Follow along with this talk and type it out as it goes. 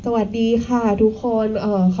สวัสดีค่ะทุกคน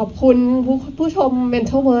ขอบคุณผู้ชม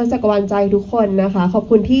Mental Verse จักรวาลใจทุกคนนะคะขอบ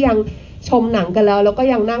คุณที่ยังชมหนังกันแล้วก็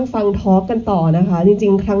ยังนั่งฟังทอล์กกันต่อนะคะจริ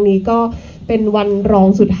งๆครั้งนี้ก็เป็นวันรอง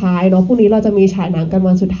สุดท้ายเนาะพรุ่งนี้เราจะมีฉายหนังกัน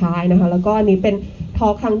วันสุดท้ายนะคะแล้วก็อันนี้เป็นทอ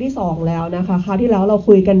ล์กครั้งที่2แล้วนะคะคราวที่แล้วเรา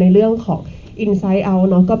คุยกันในเรื่องของ Inside Out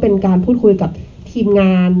เนาะก็เป็นการพูดคุยกับทีมง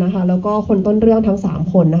านนะคะแล้วก็คนต้นเรื่องทั้ง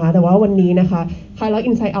3คนนะคะแต่ว่าวันนี้นะคะคราวแล้ว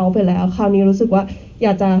Inside Out ไปแล้วคราวนี้รู้สึกว่าอย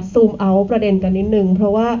ากจะซูมเอาประเด็นกันนิดนึงเพรา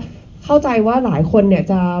ะว่าเข้าใจว่าหลายคนเนี่ย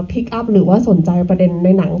จะพิกอัพหรือว่าสนใจประเด็นใน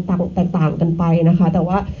หนังแตกต่างกันไปนะคะแต่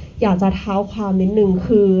ว่าอยากจะเท้าความนิดนึง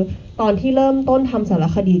คือตอนที่เริ่มต้นทำสาร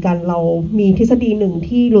คดีกันเรามีทฤษฎีหนึ่ง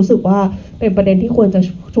ที่รู้สึกว่าเป็นประเด็นที่ควรจะ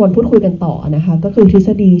ชวนพูดคุยกันต่อนะคะก็คือทฤษ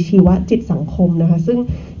ฎีชีวจิตสังคมนะคะซึ่ง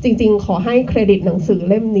จริงๆขอให้เครดิตหนังสือ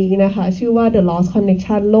เล่มนี้นะคะชื่อว่า The Lost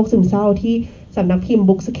Connection โลกซึมเศร้าที่สำนักพิมพ์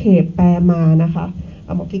Bookscape แปลมานะคะเ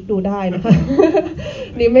อามาคลิกดูได้นะคะ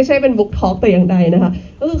นี่ไม่ใช่เป็นบุ๊กทอล์กแต่อย่างใดนะคะ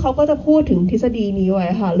ก็คือเขาก็จะพูดถึงทฤษฎีนี้ไว้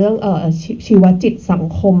ค่ะเรื่องชีวจิตสัง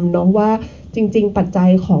คมเนาะว่าจริงๆปัจจัย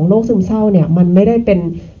ของโรคซึมเศร้าเนี่ยมันไม่ได้เป็น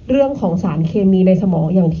เรื่องของสารเคมีในสมอง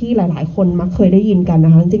อย่างที่หลายๆคนมักเคยได้ยินกันน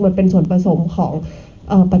ะคะจริงๆมันเป็นส่วนผสมของ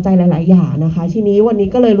ปัจจัยหลายๆอย่างนะคะทีนี้วันนี้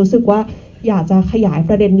ก็เลยรู้สึกว่าอยากจะขยายป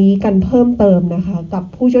ระเด็นนี้กันเพิ่มเติมนะคะกับ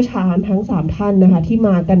ผู้เชี่ยวชาญทั้ง3ท่านนะคะที่ม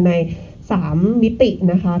ากันใน3มิติ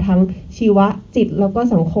นะคะทั้งชีวจิตแล้วก็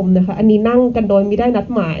สังคมนะคะอันนี้นั่งกันโดยไม่ได้นัด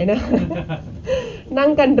หมายนะ นั่ง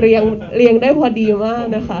กันเรียงได้พอดีมาก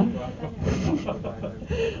นะคะ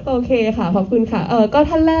โอเคค่ะขอบคุณค่ะก็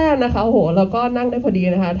ท่านแรกนะคะโอ้โหแล้วก็นั่งได้พอดี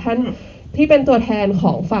นะคะท่านที่เป็นตัวแทนข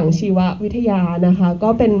องฝั่งชีววิทยานะคะก็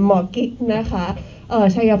เป็นหมอกิ๊กนะคะ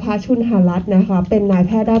ชัยภัทรชุนหรัตน์นะคะเป็นนายแ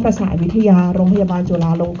พทย์ด้านประสาทวิทยาโรงพยาบาลจุฬ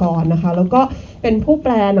าลงกรณ์นะคะแล้วก็เป็นผู้แป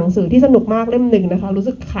ลหนังสือที่สนุกมากเล่มหนึ่งนะคะรู้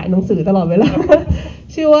สึกขายหนังสือตลอดเวลา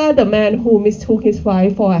ชื่อว่า The Man Who Mistook His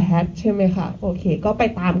Wife for a Hat ใช่ไหมคะโอเคก็ไป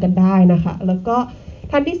ตามกันได้นะคะแล้วก็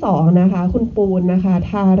ท่านที่2นะคะคุณปูนนะคะ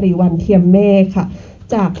ทารีวันเทียมเมฆค่ะ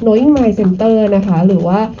จาก Knowing Mind Center นะคะหรือ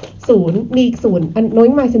ว่าศูนย์มีอีกศูนย์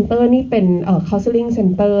Knowing Mind Center นี่เป็นcounseling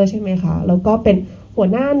center ใช่ไหมคะแล้วก็เป็นหัว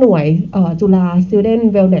หน้าหน่วยจุฬา Student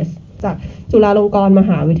Wellness จากจุฬาลงกรณ์มห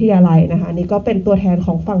าวิทยาลัยนะคะนี่ก็เป็นตัวแทนข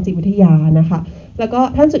องฝั่งจิตวิทยานะคะแล้วก็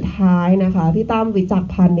ท่านสุดท้ายนะคะพี่ตั้มวิจักร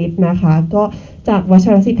พานิชนะคะก็จากวช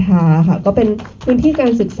รศิทธาค่ะก็เป็นพื้นที่กา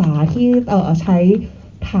รศึกษาที่ใช้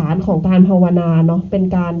ฐานของการภาวนาเนาะเป็น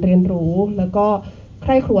การเรียนรู้แล้วก็ใค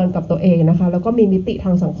ร่ครวญกับตัวเองนะคะแล้วก็มีมิติท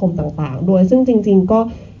างสังคมต่างๆด้วยซึ่งจริงๆก็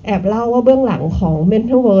แอบเล่าว่าเบื้องหลังของ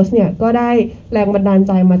Mental Verse เนี่ยก็ได้แรงบันดาลใ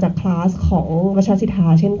จมาจากคลาสของวชรศิทธา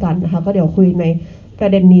เช่นกันนะคะก็เดี๋ยวคุยในประ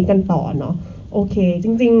เด็นนี้กันต่อเนาะโอเคจ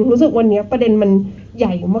ริงๆรู้สึกวันนี้ประเด็นมันให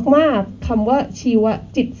ญ่มากๆคำว่าชีว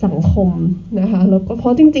จิตสังคมนะคะแล้วก็เพรา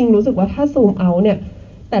ะจริงๆรู้สึกว่าถ้าซูมเอาเนี่ย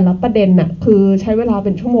แต่ละประเด็นน่ะคือใช้เวลาเ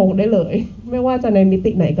ป็นชั่วโมงได้เลยไม่ว่าจะในมิ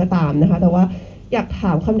ติไหนก็ตามนะคะแต่ว่าอยากถ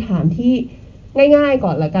ามคำถามที่ง่ายๆก่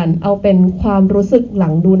อนละกันเอาเป็นความรู้สึกหลั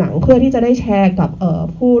งดูหนังเพื่อที่จะได้แชร์กับ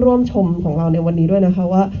ผู้ร่วมชมของเราในวันนี้ด้วยนะคะ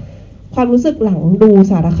ว่าความรู้สึกหลังดู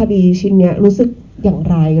สารคดีชิ้นเนี้ยรู้สึกอย่าง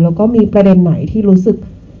ไรแล้วก็มีประเด็นไหนที่รู้สึก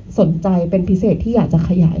สนใจเป็นพิเศษที่อยากจะข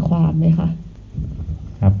ยายความไหมคะ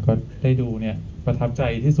ครับก็ได้ดูเนี่ยประทับใจ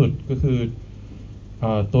ที่สุดก็คือ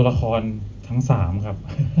ตัวละครทั้ง3ครับ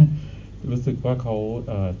รู้สึกว่าเขา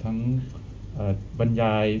ทั้งบรรย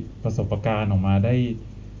ายประสบการณ์ออกมาได้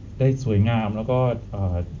สวยงามแล้วก็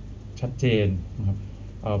ชัดเจนนะครับ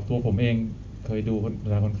ตัวผมเองเคยดูเว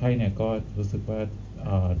ลาคนไข้เนี่ยก็รู้สึกว่า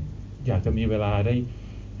อยากจะมีเวลาได้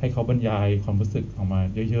ให้เขาบรรยายความรู้สึกออกมา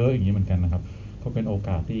เยอะๆอย่างนี้เหมือนกันนะครับก็เป็นโอก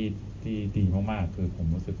าสที่ดีมากๆคือผม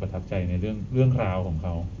รู้สึกประทับใจในเรื่องราวของเข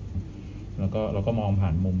าแล้วก็เราก็มองผ่า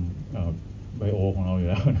นมุมไบโอของเราอยู่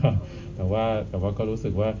แล้วนะครับแต่ว่าก็รู้สึ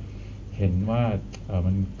กว่าเห็นว่า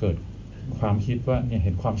มันเกิดความคิดว่าเนี่ยเ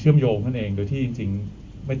ห็นความเชื่อมโยงนั่นเองโดยที่จริง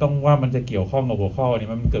ๆไม่ต้องว่ามันจะเกี่ยวข้องกับหัวข้อนี้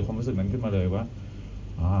มันเกิดความรู้สึกนั้นขึ้นมาเลยว่า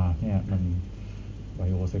เนี่ยมันไบ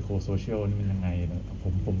โอไซโคโซเชียลนี่มันยังไงนะผ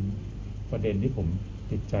มประเด็นที่ผม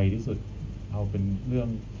ติดใจที่สุดเอาเป็นเรื่อง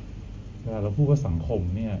เวลาเราพูดว่าสังคม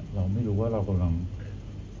เนี่ยเราไม่รู้ว่าเรากำลัง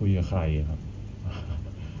คุยกับใครครับ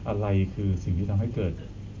อะไรคือสิ่งที่ทำให้เกิด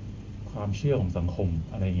ความเชื่อของสังคม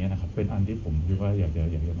อะไรเงี้ยนะครับเป็นอันที่ผมคิดว่าอยาก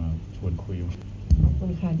จะมาชวนคุยขอบคุ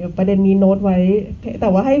ณค่ะเดี๋ยวประเด็นนี้โน้ตไว้แต่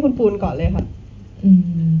ว่าให้คุณปูนก่อนเลยค่ะ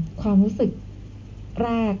ความรู้สึกแร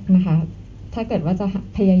กนะคะถ้าเกิดว่าจะ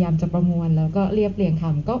พยายามจะประมวลแล้วก็เรียบเรียงค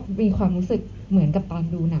ำก็มีความรู้สึกเหมือนกับตอน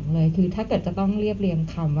ดูหนังเลยคือถ้าเกิดจะต้องเรียบเรียง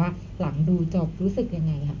คำว่าหลังดูจบรู้สึกยัง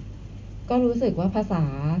ไงค่ะก็รู้สึกว่าภาษา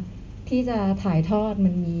ที่จะถ่ายทอดมั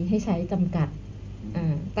นมีให้ใช้จำกัด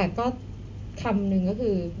แต่ก็คำหนึ่งก็คื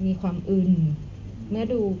อมีความอึนเมื่อ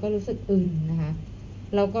ดูก็รู้สึกอึนนะคะ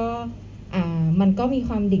แล้วก็มันก็มีค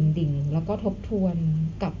วามดิ่งแล้วก็ทบทวน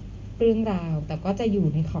กับ เรื่องราวแต่ก็จะอยู่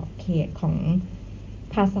ในขอบเขตของ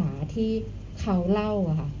ภาษาที่เขาเล่า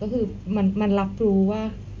อะค่ะก็คือมันรับรู้ว่า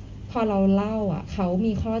พอเราเล่าอะเขา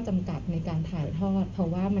มีข้อจำกัดในการถ่ายทอดเพราะ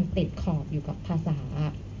ว่ามันติดขอบอยู่กับภาษา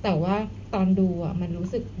แต่ว่าตอนดูอะมันรู้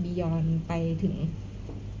สึกบียอนไปถึง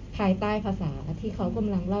ภายใต้ภาษาที่เขาก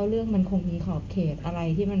ำลังเล่าเรื่องมันคงมีขอบเขตอะไร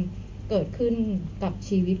ที่มันเกิดขึ้นกับ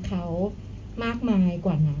ชีวิตเขามากมายก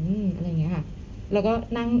ว่านั้นอะไรเงี้ยค่ะแล้วก็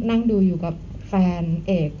นั่งดูอยู่กับแฟนเ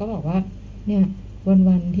อกก็บอกว่าเนี่ย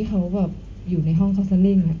วันที่เขาแบบอยู่ในห้องคอนซัล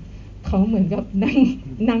ทิงอะเขาเหมือนกับ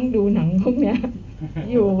นั่งดูหนังพวกเนี้ย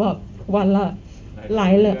อยู่แบบวันละหลา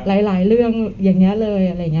ยเรื่องอย่างเงี้ยเลย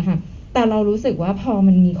อะไรเงี้ยค่ะแต่เรารู้สึกว่าพอ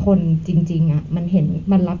มันมีคนจริงๆอะมันเห็น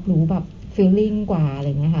มันรับรู้แบบฟีลลิ่งกว่าอะไร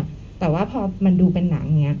เงี้ยค่ะแต่ว่าพอมันดูเป็นหนัง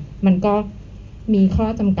เงี้ยมันก็มีข้อ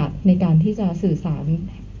จำกัดในการที่จะสื่อสาร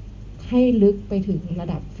ให้ลึกไปถึงระ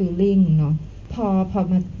ดับฟีลลิ่งเนาะพอ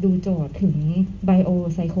มาดูโจทย์ถึงไบโอ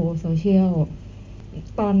ไซโคโซเชียล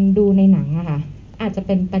ตอนดูในหนังอะค่ะอาจจะเ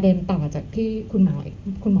ป็นประเด็นต่อจากที่คุณหม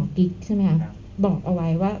อกิ๊กใช่ไหมคะบอกเอาไว้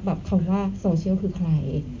ว่าแบบคำว่าโซเชียลคือใคร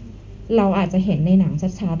เราอาจจะเห็นในหนัง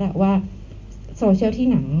ชัดๆอะว่าโซเชียลที่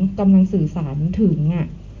หนังกำลังสื่อสารถึงอะ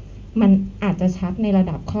มันอาจจะชัดในระ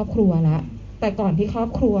ดับครอบครัวแล้วแต่ก่อนที่ครอบ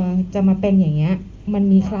ครัวจะมาเป็นอย่างเงี้ยมัน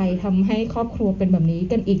มีใครทำให้ครอบครัวเป็นแบบนี้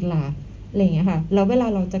กันอีกล่ะอะไรอย่างเงี้ยค่ะแล้วเวลา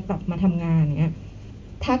เราจะกลับมาทำงานเนี้ย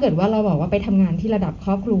ถ้าเกิดว่าเราบอกว่าไปทำงานที่ระดับค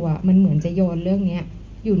รอบครัวมันเหมือนจะโยนเรื่องเนี้ย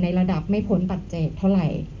อยู่ในระดับไม่พ้นปัจเจกเท่าไหร่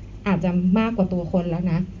อาจจะมากกว่าตัวคนแล้ว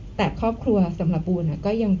นะแต่ครอบครัวสำหรับปูน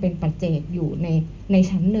ก็ยังเป็นปัจเจกอยู่ใน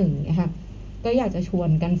ชั้นหนึ่งนะคะก็อยากจะชวน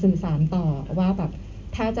กันสื่อสารต่อว่าแบบ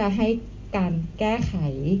ถ้าจะให้การแก้ไข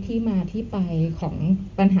ที่มาที่ไปของ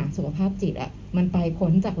ปัญหาสุขภาพจิตอะมันไปพ้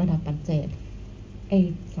นจากระดับปัจเจกไอ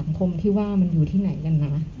สังคมที่ว่ามันอยู่ที่ไหนกันน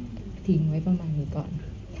ะทิ้งไว้ประมาณนี้ก่อน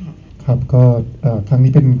ค่ะครับก็ครั้ง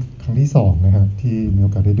นี้เป็นครั้งที่2นะครับที่มีโอ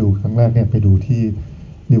กาสได้ดูครั้งแรกเนี่ยไปดูที่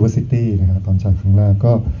Diversity นะฮะตอนฉายครั้งแรก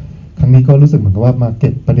ก็ครั้งนี้ก็รู้สึกเหมือนกับว่ามาเก็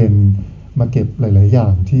บประเด็นมาเก็บหลายๆอย่า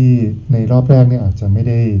งที่ในรอบแรกเนี่ยอาจจะไม่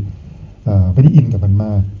ได้อินกับมันม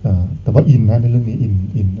ากแต่ว่าอินนะในเรื่องนี้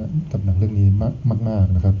อินกับหนังเรื่องนี้มาก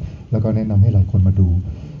นะครับแล้วก็แนะนำให้หลายคนมาดู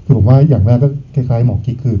คือผมว่าอย่างแรกก็คล้ายๆหมอ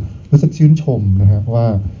กิ๊กคือรู้สึกชื่นชมนะฮะว่า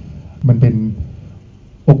มันเป็น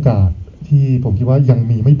โอกาสที่ผมคิดว่ายัง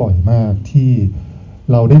มีไม่บ่อยมากที่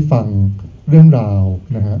เราได้ฟังเรื่องราว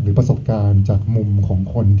นะฮะหรือประสบการณ์จากมุมของ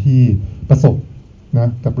คนที่ประสบน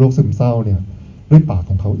ะกับโรคซึมเศร้าเนี่ยด้วยปาก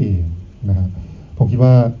ของเขาเองนะฮะผมคิด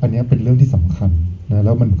ว่าอันนี้เป็นเรื่องที่สำคัญนะแ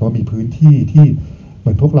ล้วมันก็มีพื้นที่ที่เห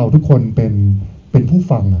มือนพวกเราทุกคนเป็นผู้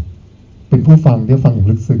ฟังอ่ะเป็นผู้ฟังที่ฟังอย่าง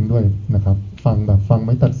ลึกซึ้งด้วยนะครับฟังแบบฟังไ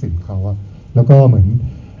ม่ตัดสินเขาอะแล้วก็เหมือน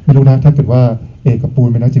ไม่รู้นะถ้าเกิดว่าเอกกับปูน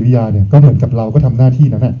เป็นนักจิตวิทยาเนี่ยก็เหมือนกับเราก็ทำหน้าที่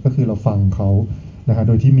นั้นแหละก็คือเราฟังเขานะฮะโ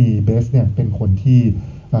ดยที่มีเบสเนี่ยเป็นคนที่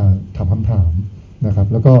ถามคำถามนะครับ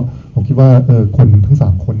แล้วก็ผมคิดว่าคนทั้ง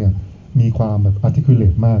3คนเนี่ยมีความแบบ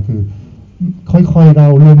articulate มากคือค่อยๆเล่า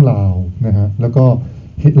เรื่องราวนะฮะแล้วก็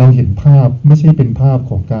เราเห็นภาพไม่ใช่เป็นภาพ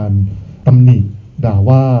ของการตำหนิด่า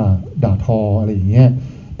ว่าด่าทออะไรอย่างเงี้ย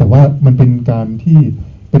แต่ว่ามันเป็นการที่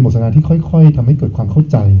เป็นบทสนทนาที่ค่อยๆทำให้เกิดความเข้า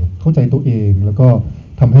ใจตัวเองแล้วก็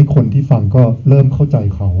ทำให้คนที่ฟังก็เริ่มเข้าใจ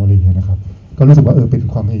เขาอะไรอย่างเงี้ยนะครับก็รู้สึกว่าเป็น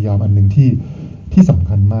ความพยายามอันหนึ่งที่สำ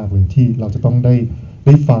คัญมากเลยที่เราจะต้องไ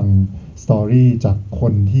ด้ฟังสตอรี่จากค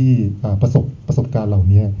นที่ประสบการณ์เหล่า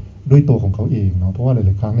นี้ด้วยตัวของเขาเองเนาะเพราะว่าห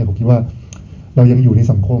ลายๆครั้งเนี่ยผมคิดว่าเรายังอยู่ใน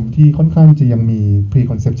สังคมที่ค่อนข้างจะยังมี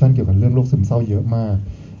preconception เกี่ยวกับเรื่องโรคซึมเศร้าเยอะมาก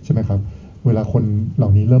ใช่ไหมครับเวลาคนเหล่า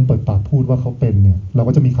นี้เริ่มเปิดปากพูดว่าเขาเป็นเนี่ยเรา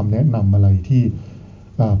ก็จะมีคำแนะนำอะไรที่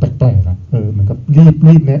แปลกๆเหมือนกับ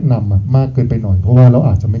รีบแนะนำมากเกินไปหน่อยเพราะว่าเราอ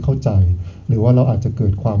าจจะไม่เข้าใจหรือว่าเราอาจจะเกิ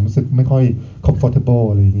ดความรู้สึกไม่ค่อย comfortable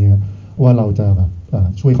อะไรอย่างเงี้ยว่าเราจะแบบ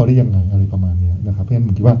ช่วยเขาได้ยังไงอะไรประมาณนี้นะครับเพราะฉะนั้นผ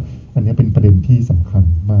มคิดว่าอันนี้เป็นประเด็นที่สำคัญ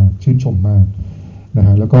มากชื่นชมมากนะฮ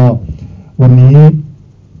ะแล้วก็วันนี้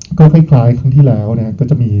ก็คล้ายๆครั้งที่แล้วนะก็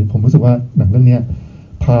จะมีผมรู้สึกว่าหนังเรื่องนี้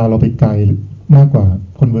พาเราไปไกลมากกว่า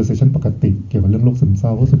conversation ปกติเกี่ยวกับเรื่องโรคซึมเศร้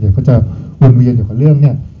าเพราะส่วนใหญ่ก็จะวนเวียนอยู่กับเรื่องเ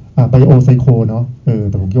นี่ยไบโอไซโคเนาะ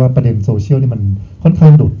แต่ผมคิดว่าประเด็นโซเชียลนี่มันค่อนข้า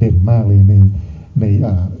งโดดเด่นมากเลยใ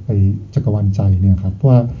นจักรวาลใจเนี่ยครับเพราะ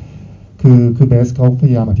ว่าคือเบสเขาพ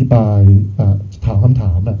ยายามอธิบายถามคำถ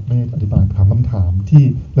ามแบบไม่อธิบายถามคำถามที่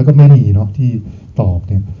แล้วก็ไม่มีเนาะที่ตอบ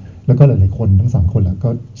เนี่ยแล้วก็หลายๆคนทั้ง3คนแหละก็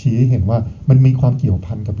ชี้ให้เห็นว่ามันมีความเกี่ยว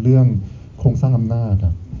พันกับเรื่องโครงสร้างอำนาจ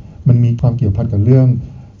มันมีความเกี่ยวพันกับเรื่อง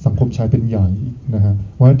สังคมชายเป็นใหญ่นะฮะ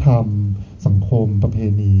วัฒนธรรมสังคมประเพ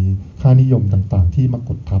ณีค่านิยมต่างๆที่มาก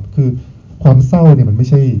ดทับคือความเศร้าเนี่ยมันไม่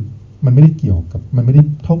ได้เกี่ยวกับมันไม่ได้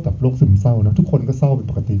เท่ากับโรคซึมเศร้านะทุกคนก็เศร้าเป็น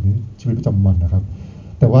ปกติในชีวิตประจำวันนะครับ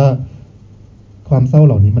แต่ว่าความเศร้าเ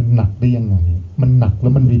หล่านี้มันหนักได้ยังไงมันหนักแล้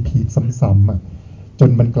วมันรีพีทซ้ำๆจน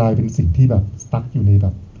มันกลายเป็นสิ่งที่แบบสตั๊กอยู่ในแบ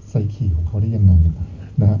บ ไซคีของเขาได้ยังไง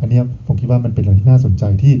นะฮะอันนี้ผมคิดว่ามันเป็นอะไรที่น่าสนใจ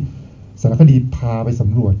ที่สารคดีพาไปส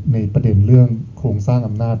ำรวจในประเด็นเรื่องโครงสร้าง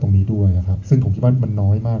อำนาจตรงนี้ด้วยครับซึ่งผมคิดว่ามันน้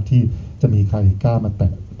อยมากที่จะมีใครกล้ามาแต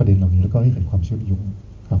ะประเด็นเหล่านี้แล้วก็ให้เห็นความเชื่อมโยง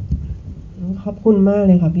ครับขอบคุณมากเ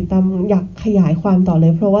ลยค่ะพี่ตั้มอยากขยายความต่อเล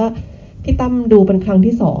ยเพราะว่าพี่ตั้มดูเป็นครั้ง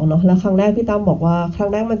ที่2เนาะแล้วครั้งแรกพี่ตั้มบอกว่าครั้ง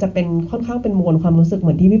แรกมันจะเป็นค่อนข้างเป็นมวลความรู้สึกเห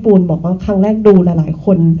มือนที่พี่ปูนบอกว่าครั้งแรกดูหลายๆค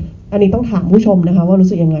นอันนี้ต้องถามผู้ชมนะคะว่ารู้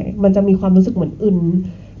สึกยังไงมันจะมีความรู้สึกเหมือนอึน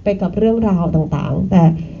ไปกับเรื่องราวต่างๆแต่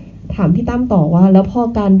ถามพี่ตั้มต่อว่าแล้วพอ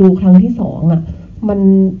การดูครั้งที่2อ่ะมัน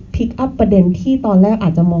พิกอัพประเด็นที่ตอนแรกอา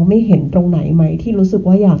จจะมองไม่เห็นตรงไหนไหมที่รู้สึก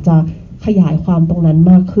ว่าอยากจะขยายความตรงนั้น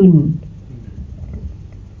มากขึ้น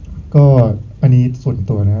ก็อันนี้ส่วน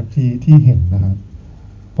ตัวนะที่เห็นนะฮะ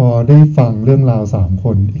พอได้ฟังเรื่องราว3ค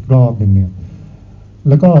นอีกรอบหนึ่งเนี่ย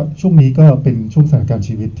แล้วก็ช่วงนี้ก็เป็นช่วงสถานการณ์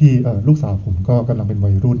ชีวิตที่ลูกสาวผมก็กำลังเป็น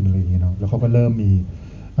วัยรุ่นอะไรอย่างเงี้ยเนาะแล้วเขาก็เริ่มมี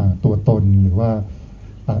ตัวตนหรือว่า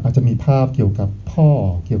อาจจะมีภาพเกี่ยวกับพ่อ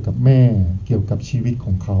เกี่ยวกับแม่เกี่ยวกับชีวิตข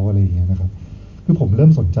องเขาอะไรอย่างเงี้ยนะครับคือผมเริ่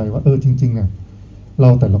มสนใจว่าจริงๆอ่ะเรา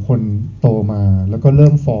แต่ละคนโตมาแล้วก็เริ่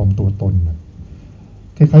มฟอร์มตัวตนนะ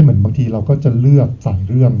คล้ายๆเหมือนบางทีเราก็จะเลือกสาย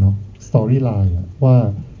เรื่องเนาะสตอรี่ไลน์ว่า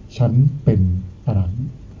ฉันเป็นอะไร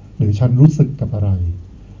หรือฉันรู้สึกกับอะไร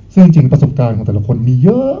ซึ่งจริงประสบการณ์ของแต่ละคนมีเย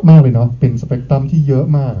อะมากเลยเนาะเป็นสเปกตรัมที่เยอะ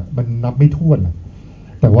มากมันนับไม่ถ้วนนะ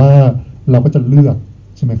แต่ว่าเราก็จะเลือก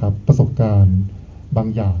ใช่ไหมครับประสบการณ์บาง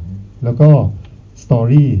อย่างแล้วก็สตอ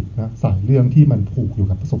รี่นะสายเรื่องที่มันผูกอยู่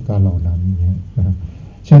กับประสบการณ์เหล่านั้นอย่างเงี้ยนะฮะ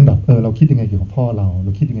เช่นแบบเราคิดยังไงเกี่ยวกับพ่อเรา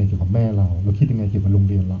คิดยังไงเกี่ยวกับแม่เราคิดยังไงเกี่ยวกับโรง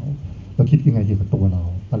เรียนเราคิดยังไงเกี่ยวกับตัวเรา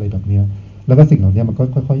อะไรแบบเนี้ยแล้วก็สิ่งเหล่านี้มันก็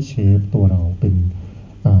ค่อยๆเชฟตัวเราเป็น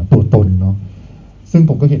ตัวตนเนาะซึ่ง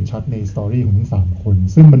ผมก็เห็นชัดในสตอรี่ของทั้ง3คน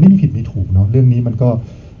ซึ่งมันไม่มีผิดมีถูกเนาะเรื่องนี้มันก็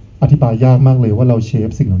อธิบายยากมากเลยว่าเราเชฟ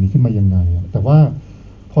สิ่งเหล่านี้ขึ้นมายังไงแต่ว่า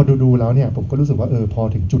พอดูแล้วเนี่ยผมก็รู้สึกว่าพอ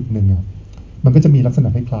ถึงจุดหนึ่งมันก็จะมีลักษณะ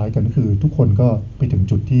คล้ายๆกันก็คือทุกคนก็ไปถึง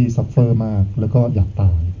จุดที่ซัฟเฟอร์มากแล้วก็อยากต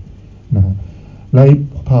ายนะฮะและ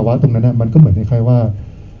ภาวะตรงนั้นมันก็เหมือนคล้ายๆว่า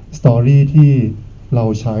สตอรี่ที่เรา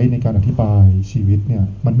ใช้ในการอธิบายชีวิตเนี่ย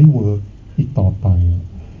มันไม่เวิร์กอีกต่อไป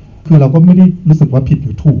คือเราก็ไม่ได้รู้สึกว่าผิดห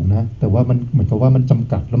รือถูกนะแต่ว่ามันเหมือนกับว่ามันจ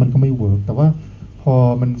ำกัดแล้วมันก็ไม่เวิร์กแต่ว่าพอ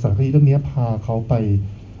มันสารคดีเรื่องนี้พาเขาไป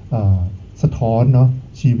สะท้อนเนาะ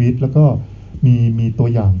ชีวิตแล้วก็มีตัว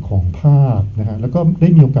อย่างของภาพนะฮะแล้วก็ได้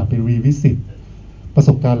มีโอกาสไปรีวิสิตประส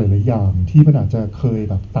บการณ์หลายๆอย่างที่มันอาจจะเคย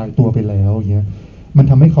แบบตายตัวไปแล้วอย่างเงี้ยมัน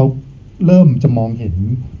ทำให้เขาเริ่มจะมองเห็น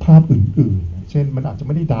ภาพอื่นๆเช่นมันอาจจะไ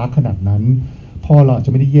ม่ได้ดาร์กขนาดนั้นพ่อเราอาจจ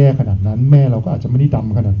ะไม่ได้แย่ขนาดนั้นแม่เราก็อาจจะไม่ได้ด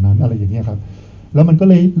ำขนาดนั้นอะไรอย่างเงี้ยครับแล้วมันก็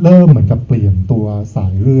เลยเริ่มเหมือนกับเปลี่ยนตัวสา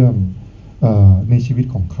ยเรื่องในชีวิต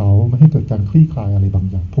ของเขาไม่ให้เกิดการคลี่คลายอะไรบาง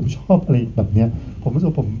อย่างผมชอบอะไรแบบเนี้ยผมรู้สึก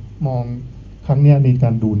ผมมองครั้งเนี้ยในกา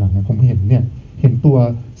รดูหนังผมเห็นตัว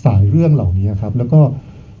สายเรื่องเหล่านี้ครับแล้วก็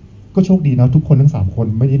โชคดีนะทุกคนทั้ง3คน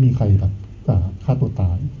ไม่ได้มีใครแบบฆ่าตัวต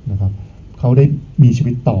ายนะครับเขาได้มีชี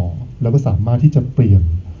วิตต่อแล้วก็สามารถที่จะเปลี่ยน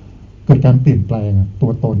เกิดการเปลี่ยนแปลงตั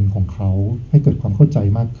วตนของเขาให้เกิดความเข้าใจ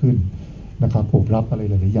มากขึ้นนะครับโอบรับอะไร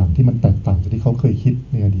หลายๆอย่างที่มันแตกต่างจากที่เขาเคยคิด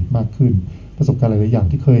ในอดีตมากขึ้นประสบการณ์หลายๆอย่าง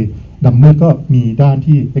ที่เคยดำมืดก็มีด้าน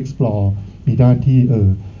ที่ explore มีด้านที่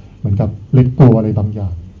เหมือนกับ let go อะไรบางอย่า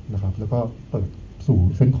งนะครับแล้วก็เปิดสู่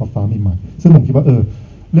เส้นขอบฟ้าใหม่ๆซึ่งผมคิดว่า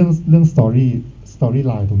เรื่องสตอรี่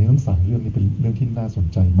ไลน์ตรงนี้ต้องสายเรื่องนี้เป็นเรื่องที่น่าสน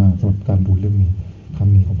ใจมากสำหรับการดูเรื่องนี้ครั้ง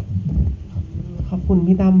นี้ของผมครับขอบคุณ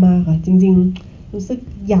พี่ตั้มมากค่ะจริงๆรู้สึก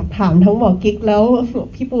อยากถามทั้งหมอกิ๊กแล้ว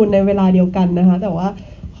พี่ปูนในเวลาเดียวกันนะคะแต่ว่า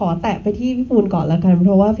ขอแตะไปที่พี่ปูนก่อนละกันเพ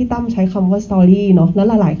ราะว่าพี่ตั้มใช้คำว่าสตอรี่เนาะแล้ว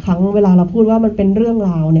หลายๆครั้งเวลาเราพูดว่ามันเป็นเรื่อง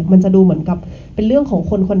ราวเนี่ยมันจะดูเหมือนกับเป็นเรื่องของ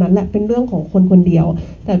คนคนนั้นแหละเป็นเรื่องของคนคนเดียว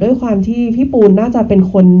แต่ด้วยความที่พี่ปูนน่าจะเป็น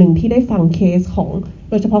คนหนึ่งที่ได้ฟังเคสของ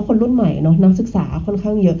โดยเฉพาะคนรุ่นใหม่เนาะนักศึกษาค่อนข้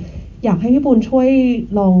างเยอะอยากให้พี่ปูนช่วย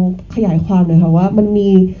ลองขยายความหน่อยค่ะว่ามันมี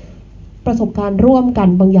ประสบการณ์ร่วมกัน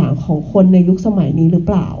บางอย่างของคนในยุคสมัยนี้หรือเ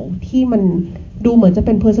ปล่าที่มันดูเหมือนจะเ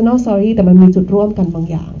ป็น personal story แต่มันมีจุดร่วมกันบาง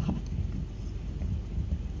อย่างค่ะ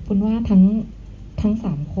คุณว่าทั้ง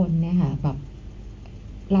3คนเนี่ยค่ะแบบ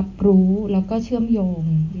รับรู้แล้วก็เชื่อมโยง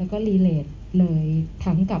แล้วก็รีเลทเลย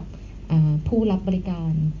ทั้งกับผู้รับบริกา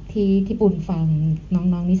รที่ปุณฟังน้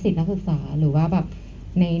องๆนิสิตนักศึกษาหรือว่าแบบ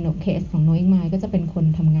ในเคสของโน้ตไมล์ก็จะเป็นคน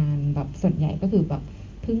ทำงานแบบส่วนใหญ่ก็คือแบบ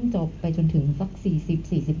เพิ่งจบไปจนถึงสัก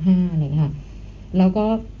40-45อะไรค่ะแล้วก็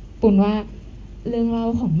ปุณว่าเรื่องเล่า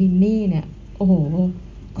ของมินนี่เนี่ยโอ้โห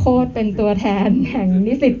โคตรเป็นตัวแทนแห่ง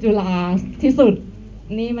นิสิตจุฬาที่สุด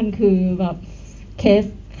นี่มันคือแบบเคส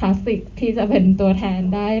คลาสสิกที่จะเป็นตัวแทน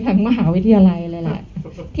ได้ทั้งมหาวิทยาลัยเลยแหละ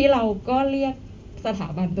ที่เราก็เรียกสถา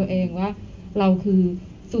บันตัวเองว่าเราคือ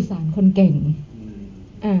สุสานคนเก่ง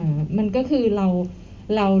มันก็คือเร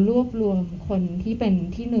ารวบรวมคนที่เป็น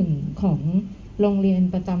ที่หนึ่งของ โรงเรียน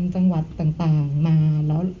ประจำจังหวัดต่างๆมาแ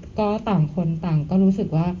ล้วก็ต่างคนต่างก็รู้สึก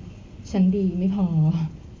ว่าฉันดีไม่พอ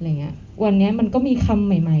อะไรเงี้ยวันนี้มันก็มีคำใ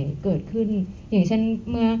หม่ๆเกิดขึ้นอย่างเช่น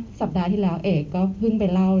เมื่อสัปดาห์ที่แล้วเอกก็เพิ่งไป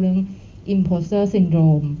เล่าเรื่อง imposter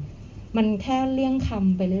syndrome มันแค่เลี่ยงค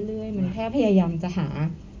ำไปเรื่อยๆมันแค่พยายามจะหา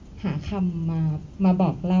คำมาบ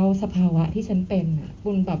อกเล่าสภาวะที่ฉันเป็น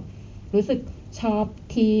ปุณแบบรู้สึกชอบ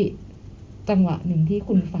ที่จังหวะหนึ่งที่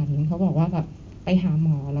คุณฝันเขาบอกว่าแบบไปหาหม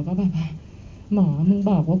อแล้วก็แบบหมอมึง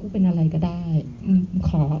บอกว่ากูเป็นอะไรก็ได้ข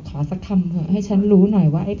อสักคำเถอะให้ฉันรู้หน่อย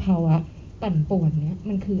ว่าไอ้ภาวะปั่นป่วนเนี้ย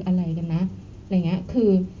มันคืออะไรกันนะอะไรเงี้ยคือ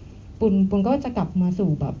ปุณก็จะกลับมา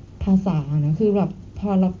สู่แบบภาษานะคือแบบพอ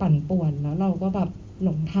เราปั่นป่วนแล้วเราก็แบบหล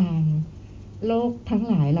งทางโลกทั้ง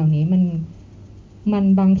หลายเหล่านี้มัน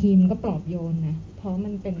บางทีมันก็ปลอบโยนนะเพราะมั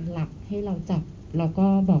นเป็นหลักให้เราจับแล้วก็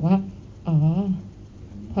บอกว่าอ๋อ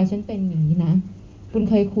พอฉันเป็นอย่างนี้นะคุณ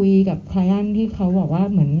เคยคุยกับไคลเอนท์ที่เขาบอกว่า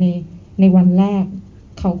เหมือนในวันแรก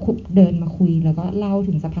เขาเดินมาคุยแล้วก็เล่า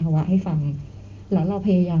ถึงสภาวะให้ฟังแล้วเราพ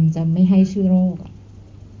ยายามจะไม่ให้ชื่อโรค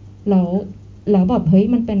แล้วแบบเฮ้ย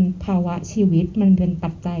มันเป็นภาวะชีวิตมันเป็นปั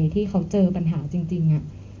จจัยที่เขาเจอปัญหาจริง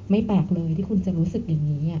ๆไม่แปลกเลยที่คุณจะรู้สึกอย่าง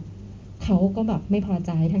นี้เขาก็แบบไม่พอใ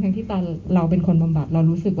จทั้งที่ตอนเราเป็นคนบำบัดเรา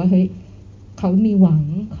รู้สึกว่าเฮ้ยเขามีหวัง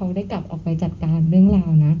เขาได้กลับออกไปจัดการเรื่องรา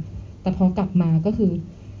วนะแต่พอกลับมาก็คือ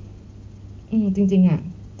จริง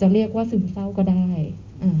ๆจะเรียกว่าซึมเศร้าก็ได้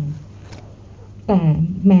แต่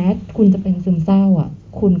แม้คุณจะเป็นซึมเศร้า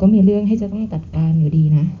คุณก็มีเรื่องให้จะต้องจัดการอยู่ดี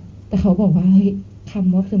นะแต่เขาบอกว่าเฮ้ยค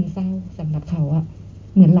ำว่าซึมเศร้าสำหรับเขา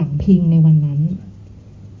เหมือนหลังพิงในวันนั้น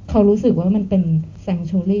เขารู้สึกว่ามันเป็น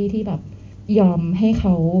sanctuary ที่แบบยอมให้เข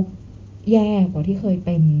าแย่กว่าที่เคยเ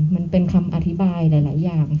ป็นมันเป็นคำอธิบายหลายๆอ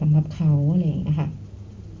ย่างสำหรับเขาอะไรอย่างเงี้ยค่ะ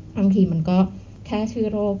บางทีมันก็แค่ชื่อ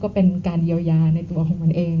โรคก็เป็นการเยียวยาในตัวของมั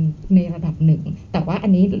นเองในระดับหนึ่งแต่ว่าอั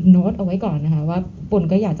นนี้โน้ตเอาไว้ก่อนนะคะว่าปุ่น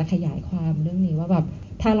ก็อยากจะขยายความเรื่องนี้ว่าแบบ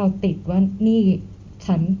ถ้าเราติดว่านี่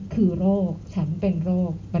ฉันคือโรคฉันเป็นโร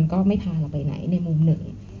คมันก็ไม่พาเราไปไหนในมุมหนึ่ง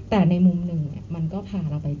แต่ในมุมหนึ่งเนี่ยมันก็พา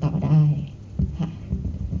เราไปต่อได้ค่ะ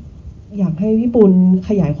อยากให้พี่ปุณข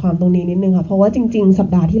ยายความตรงนี้นิดนึงค่ะเพราะว่าจริงๆสัป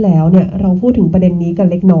ดาห์ที่แล้วเนี่ยเราพูดถึงประเด็นนี้กัน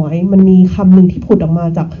เล็กน้อยมันมีคำหนึ่งที่ผุดออกมา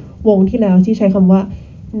จากวงที่แล้วที่ใช้คำว่า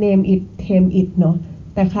name it tame it เนาะ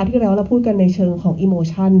แต่คราวที่แล้วเราพูดกันในเชิงของ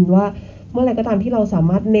emotion ว่าเมื่อไหร่ก็ตามที่เราสา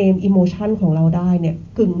มารถ name emotion ของเราได้เนี่ย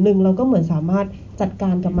กึ่งหนึ่งเราก็เหมือนสามารถจัดก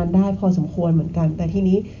ารกับมันได้พอสมควรเหมือนกันแต่ที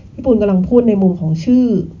นี้พี่ปุณกำลังพูดในมุมของชื่อ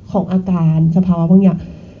ของอาการสภาวะบางอย่าง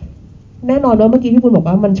แน่นอนว่าเมื่อกี้พี่ปุณบอก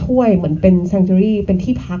ว่ามันช่วยเหมือนเป็น sanctuary เป็น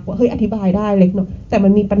ที่พักว่าเฮ้ยอธิบายได้เล็กเนาะแต่มั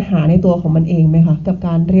นมีปัญหาในตัวของมันเองไหมคะกับก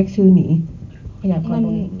ารเรียกชื่อนี้ขยายความตร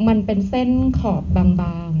งนี้มันเป็นเส้นขอบบา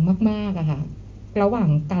งๆมากๆค่ะระหว่าง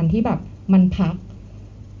การที่แบบมัน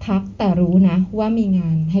พักแต่รู้นะว่ามีงา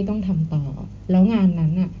นให้ต้องทำต่อแล้วงานนั้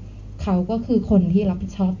นเขาก็คือคนที่รับผิ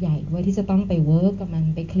ดชอบใหญ่ด้วยที่จะต้องไปเวิร์กกับมัน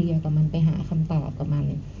ไปเคลียร์กับมันไปหาคำตอบกับมัน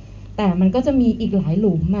แต่มันก็จะมีอีกหลายห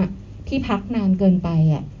ลุมที่พักนานเกินไป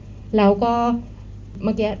แล้วก็เ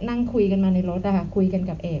มื่อกี้นั่งคุยกันมาในรถคุยกัน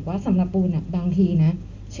กับเอกว่าสำหรับปูนบางทีนะ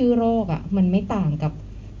ชื่อโรคมันไม่ต่างกับ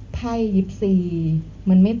ไพ่ยิปซี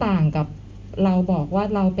มันไม่ต่างกับเราบอกว่า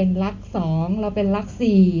เราเป็นลัก2เราเป็นลัก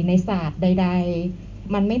4ในศาสตร์ใด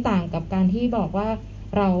ๆมันไม่ต่างกับการที่บอกว่า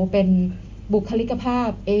เราเป็นบุคลิกภาพ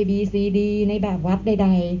A B C D ในแบบวัดใด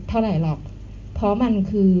ๆเท่าไหร่หรอกเพราะมัน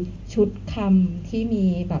คือชุดคำที่มี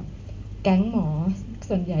แบบแก๊งหมอ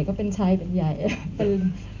ส่วนใหญ่ก็เป็นชายเป็นใหญ่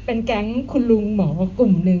เป็นแก๊งคุณลุงหมอก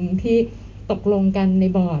ลุ่มหนึ่งที่ตกลงกันใน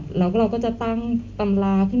บอร์ดแล้วเราก็จะตั้งตำร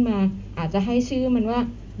าขึ้นมาอาจจะให้ชื่อมันว่า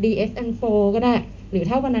DSM-4 ก็ได้หรือ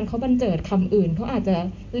ถ้าวันนั้นเขาบันเจิดคำอื่นเขาอาจจะ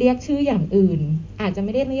เรียกชื่ออย่างอื่นอาจจะไ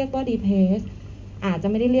ม่ได้เรียกว่า depressed อาจจะ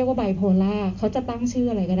ไม่ได้เรียกว่า bipolar เขาจะตั้งชื่อ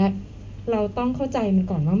อะไรก็ได้เราต้องเข้าใจมัน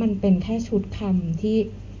ก่อนว่ามันเป็นแค่ชุดคำที่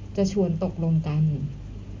จะชวนตกลงกัน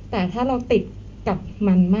แต่ถ้าเราติดกับ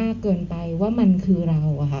มันมากเกินไปว่ามันคือเรา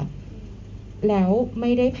ค่ะแล้วไ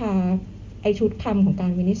ม่ได้พาไอชุดคำของกา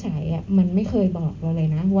รวินิจฉัยมันไม่เคยบอกเราเลย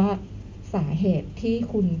นะว่าสาเหตุที่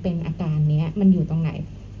คุณเป็นอาการเนี้ยมันอยู่ตรงไหน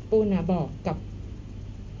ปูนบอ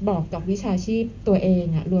กกับวิชาชีพตัวเอง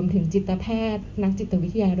รวมถึงจิตแพทย์นักจิตวิ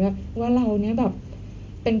ทยาด้วยว่าเราเนี้ยแบบ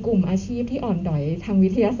เป็นกลุ่มอาชีพที่อ่อนด้อยทางวิ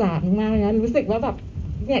ทยาศาสตร์มากเลยนะรู้สึกว่าแบบ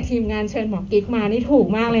เนี่ยทีมงานเชิญหมอกิ๊กมานี่ถูก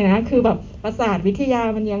มากเลยนะคือแบบประสาทวิทยา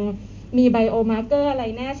มันยังมีไบโอมาร์เกอร์อะไร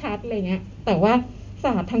แน่ชัดอะไรเงี้ยแต่ว่าศ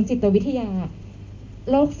าสตร์ทางจิตวิทยา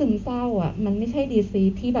โรคซึมเศร้ามันไม่ใช่ดีซี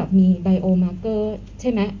ที่แบบมีไบโอมาร์เกอร์ใช่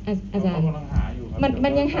ไหมอาจารย์มั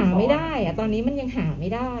นยังหาไม่ได้ตอนนี้มันยังหาไม่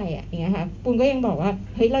ได้อย่างเงี้ยค่ะปุณก็ยังบอกว่า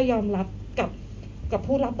เฮ้ยเรายอมรับกับ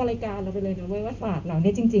ผู้รับบริการเราไปเลยนะเว้ยว่าศาสตร์เราเ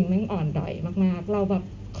นี่ยจริงๆแม่งอ่อนด้อยมากๆเราแบบ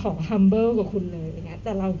ขอ humble กับคุณเลยอย่างเงี้ยแ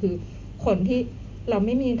ต่เราคือคนที่เราไ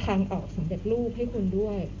ม่มีทางออกสำเร็จรูปให้คุณด้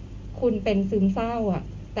วย คุณเป็นซึมเศร้าอ่ะ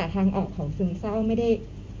แต่ทางออกของซึมเศร้าไม่ไ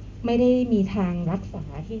ด้มีทางรักษา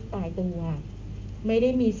ที่ตายตัวไม่ได้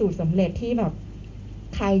มีสูตรสำเร็จที่แบบ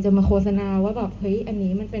ใครจะมาโฆษณาว่าแบบเฮ้ยอัน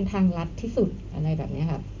นี้มันเป็นทางลัดที่สุดอะไรแบบนี้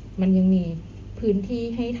ค่ะมันยังมีพื้นที่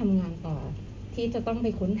ให้ทำงานต่อที่จะต้องไป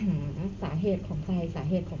ค้นหาสาเหตุของใครสา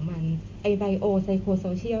เหตุของมันไอไบโอไซโคโซ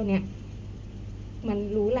เชียลเนี่ยมัน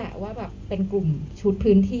รู้แหละว่าแบบเป็นกลุ่มชุด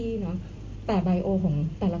พื้นที่เนาะแต่ไบโอของ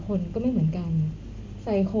แต่ละคนก็ไม่เหมือนกันไซ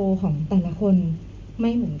โคของแต่ละคนไ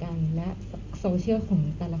ม่เหมือนกันและโซเชียลของ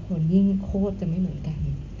แต่ละคนยิ่งโคตรจะไม่เหมือนกัน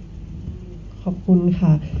ขอบคุณค่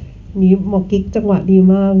ะนี้หมอกิ๊กจังหวะดี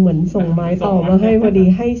มากเหมือนส่งไม้ต่อมาให้พอดี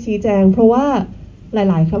ให้ชี้แจงเพราะว่าห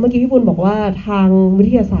ลายๆครั้งเมื่อกี้พี่บุญบอกว่าทางวิ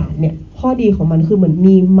ทยาศาสตร์เนี่ยข้อดีของมันคือเหมือน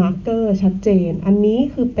มีมาร์กเกอร์ชัดเจนอันนี้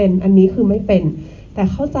คือเป็นอันนี้คือไม่เป็นแต่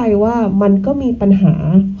เข้าใจว่ามันก็มีปัญหา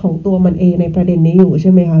ของตัวมันเองในประเด็นนี้อยู่ใ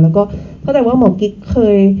ช่ไหมคะแล้วก็เข้าใจว่าหมอกิ๊กเค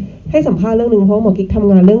ยให้สัมภาษณ์เรื่องนึงเพราะหมอกิ๊กทำ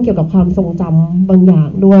งานเรื่องเกี่ยวกับความทรงจำบางอย่าง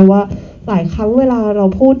ด้วยว่าหลายครั้งเวลาเรา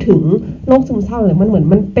พูดถึงโรคซึมเศร้าเนี่ยมันเหมือน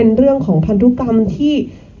มันเป็นเรื่องของพันธุกรรมที่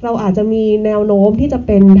เราอาจจะมีแนวโน้มที่จะเ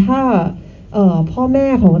ป็นถ้าพ่อแม่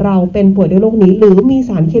ของเราเป็นป่วยด้วยโรคนี้หรือมีส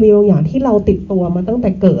ารเคมีบางอย่างที่เราติดตัวมาตั้งแต่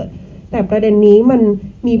เกิดแต่ประเด็นนี้มัน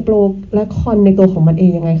มีโปรและคอนในตัวของมันเอ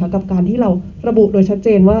งยังไงคะกับการที่เราระบุโดยชัดเจ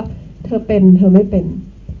นว่าเธอเป็นเธอไม่เป็น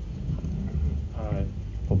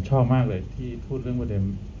ผมชอบมากเลยที่พูดเรื่องประเด็น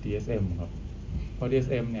DSM ครับเพราะ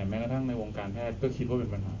DSM เนี่ยแม้กระทั่งในวงการแพทย์ก็คิดว่าเป็น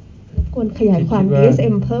ปัญหารบกวนขยายความ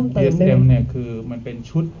DSM เพิ่มเติมได้ไหม DSM เนี่ยคือมันเป็น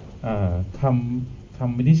ชุดค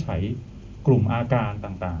ำวินิจฉัยกลุ่มอาการ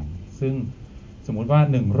ต่างๆซึ่งสมมุติว่า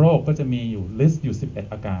1โรคก็จะมีอยู่ลิสต์อยู่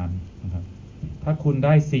11อาการนะครับถ้าคุณไ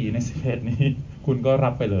ด้4ใน11นี้คุณก็รั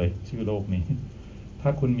บไปเลยชื่อโรคนี้ถ้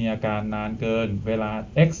าคุณมีอาการนานเกินเวลา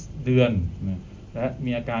X เดือนและ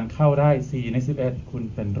มีอาการเข้าได้4ใน11คุณ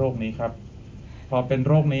เป็นโรคนี้ครับพอเป็น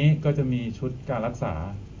โรคนี้ก็จะมีชุดการรักษา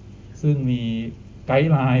ซึ่งมีไกด์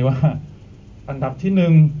ไลน์ว่าอันดับที่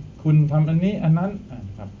1คุณทำอันนี้อันนั้น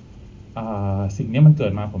ครับสิ่งนี้มันเกิ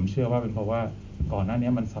ดมาผมเชื่อว่าเป็นเพราะว่าก่อนหน้า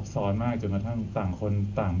นี้มันซับซ้อนมากจนกระทั่งต่างคน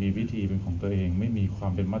ต่างมีวิธีเป็นของตัวเองไม่มีควา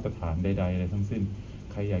มเป็นมาตรฐานใดๆอะไรทั้งสิ้น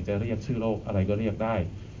ใครอยากจะเรียกชื่อโรคอะไรก็เรียกได้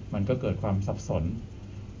มันก็เกิดความสับสน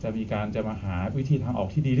จะมาหาวิธีทางออก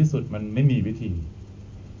ที่ดีที่สุดมันไม่มีวิธี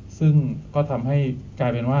ซึ่งก็ทำให้กลา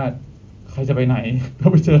ยเป็นว่าใครจะไปไหนก็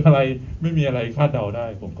ไปเจออะไรไม่มีอะไรคาดเดาได้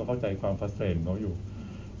ผมก็เข้าใจความฟรัสเตรทเขาอยู่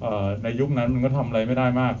ในยุคนั้นมันก็ทำอะไรไม่ได้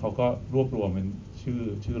มากเขาก็รวบรวมเป็น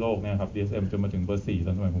ชื่อโรคเนี่ยครับ DSM จนมาถึงเบอร์4ต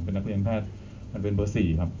อนสมัยผมเป็นนักเรียนแพทย์มันเป็นเบอร์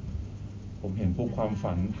4ครับผมเห็นปุ๊บความ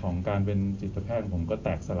ฝันของการเป็นจิตแพทย์ผมก็แต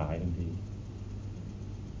กสลายทันที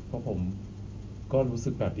เพราะผมก็รู้สึ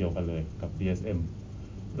กแบบเดียวกันเลยกับ DSM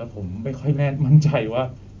แล้วผมไม่ค่อยแน่มั่นใจว่า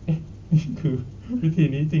นี่คือวิธี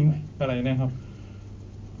นี้จริงไหมอะไรนะครับ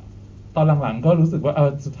ตอนหลังๆก็รู้สึกว่า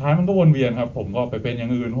สุดท้ายมันก็วนเวียนครับผมก็ไปเป็นอย่า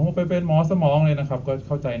งอื่นผมไปเป็นหมอสมองเลยนะครับก็เ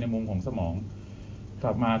ข้าใจในมุมของสมองก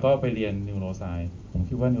ลับมาก็ไปเรียนนิวโรไซส์ผม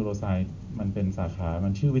คิดว่านิวโรไซส์มันเป็นสาขามั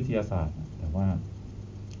นชื่อวิทยาศาสตร์แต่ว่า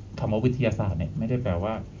คำว่าวิทยาศาสตร์เนี่ยไม่ได้แปล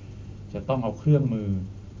ว่าจะต้องเอาเครื่องมือ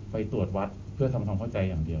ไปตรวจวัดเพื่อทำความเข้าใจ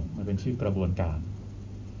อย่างเดียวมันเป็นชื่อกระบวนการ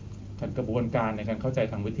ในการเข้าใจ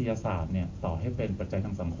ทางวิทยาศาสตร์เนี่ยต่อให้เป็นปัจจัยท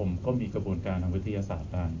างสังคมก็มีกระบวนการทางวิทยาศาสต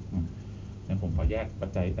ร์ได้งั้นผมขอแยกปัจ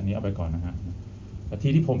จัยอันนี้เอาไปก่อนนะฮะแต่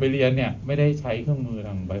ที่ผมไปเรียนเนี่ยไม่ได้ใช้เครื่องมือท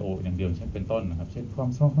างไบโออย่างเดียวเช่นเป็นต้นนะครับเช่นความ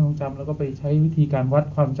ทรงจำแล้วก็ไปใช้วิธีการวัด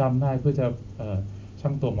ความจำได้เพื่อจะ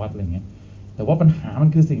ชั่งตวงวัดอะไรเงี้ยแต่ว่าปัญหามัน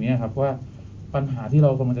คือสิ่งนี้ครับว่าปัญหาที่เรา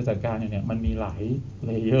กำลังจะจัดการเนี่ยมันมีหลายเ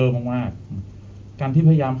ลเยอร์มากๆการที่พ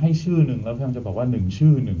ยายามให้ชื่อหนึ่งแล้วพยายามจะบอกว่า1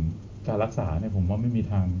ชื่อ1การรักษาเนี่ยผมว่าไม่มี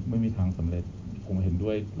ทางสำเร็จผมเห็นด้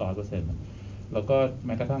วย 100% แล้วก็แ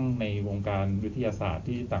ม้กระทั่งในวงการวิทยาศาสตร์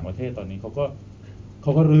ที่ต่างประเทศตอนนี้เขา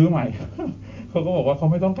ก็รื้อใหม่ เขาก็บอกว่าเขา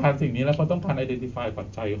ไม่ต้องการสิ่งนี้แล้วเขาต้องการ identify ปัจ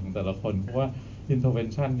จัยของแต่ละคนเพราะว่า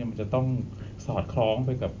intervention เนี่ยมันจะต้องสอดคล้องไป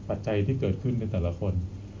กับปัจจัยที่เกิดขึ้นในแต่ละคน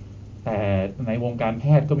แต่ในวงการแพ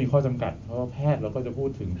ทย์ก็มีข้อจำกัดเพราะว่าแพทย์เราก็จะพูด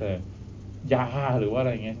ถึงแต่ยาหรือว่าอะไ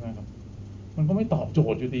รเงี้ยใช่ไหมครับมันก็ไม่ตอบโจ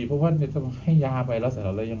ทย์อยู่ดีเพราะว่าจะให้ยาไปแล้วเสร็จ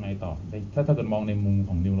แล้วยังไงต่อถ้าเกิดมองในมุมข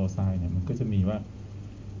อง neuroscience เนี่ยมันก็จะมีว่า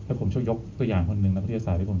ถ้าผมช่วยยกตัวอย่างคนหนึ่งนักวิทยาศ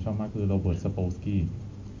าสตร์ที่ผมชอบมากคือโรเบิร์ต สโปลสกี้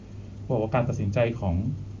บอกว่าการตัดสินใจของ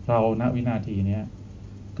เราณวินาทีนี้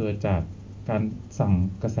เกิดจากการสั่ง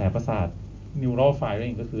กระแสประสาท neural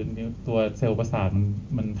firing ก็คือตัวเซลล์ประสาท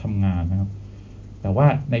มันทำงานนะครับแต่ว่า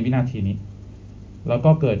ในวินาทีนี้แล้ว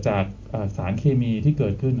ก็เกิดจากสารเคมีที่เกิ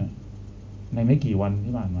ดขึ้นในไม่กี่วัน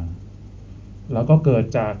ที่ผ่านมาแล้วก็เกิด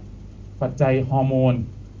จากปัจจัยฮอร์โมน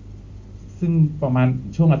ซึ่งประมาณ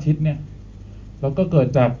ช่วงอาทิตย์เนี่ยแล้วก็เกิด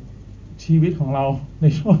จากชีวิตของเราใน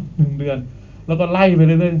ช่วง1 เดือนแล้วก็ไล่ไปเ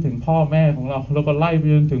รื่อยๆถึงพ่อแม่ของเราแล้วก็ไล่ไป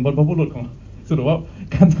จนถึงบรรพบุรุษของเราสรุปว่า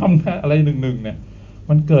การทำอะไร1เนี่ย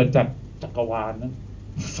มันเกิดจากจักรวาลนะ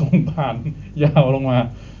ส่งผ่านยาวลงมา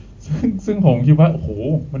ซึ่งผมคิดว่าโอ้โห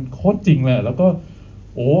มันโคตรจริงเลยแล้วก็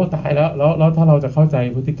โอ้ตายแล้วถ้าเราจะเข้าใจ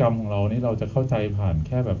พฤติกรรมของเรานี่เราจะเข้าใจผ่านแ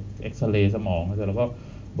ค่แบบเอ็กซเรย์สมองแล้วก็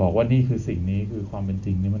บอกว่านี่คือสิ่งนี้คือความเป็นจ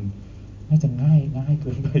ริงนี่มันน่าจะง่ายเ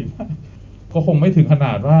กินไปมากก็คงไม่ถึงขน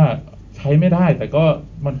าดว่าใช้ไม่ได้แต่ก็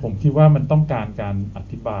ผมคิดว่ามันต้องการอ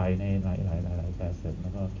ธิบายในหลายแฟเซตแล้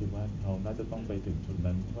วก็คิดว่าเราน่าจะต้องไปถึงจุด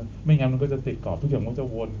นั้นไม่งั้นมันก็จะติดกรอบทุกอย่างมันจะ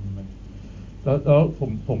วนแล้ว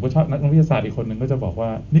ผมก็ชอบนักวิทยาศาสตร์อีกคนหนึ่งก็จะบอกว่า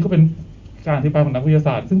นี่ก็เป็นการอธิบายของนักวิทยาศ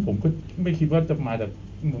าสตร์ซึ่งผมก็ไม่คิดว่าจะมาจาก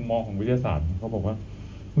มุมมองของวิทยาศาสตร์เขาบอกว่า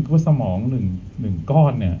มันคือว่าสมองหนึ่งก้อ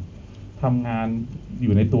นเนี่ยทำงานอ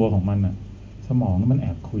ยู่ในตัวของมันน่ะสมองมันแอ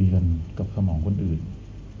บคุยกันกับสมองคนอื่น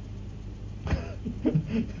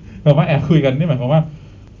แปลว่าแอบคุยกันนี่หมายความว่า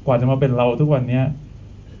กว่าจะมาเป็นเราทุกวันเนี้ย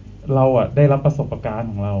เราอ่ะได้รับประสบการณ์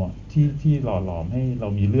ของเราอ่ะที่หล่อหลอมให้เรา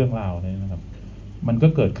มีเรื่องราวเนี่ยนะครับมันก็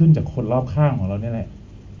เกิดขึ้นจากคนรอบข้างของเราเนี่ยแหละ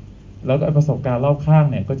แล้วก็ประสบการณ์รอบข้าง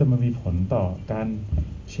เนี่ยก็จะมามีผลต่อการ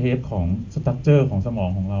เชฟของสตรัคเจอร์ของสมอง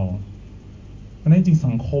ของเราเพราะนั้นจริง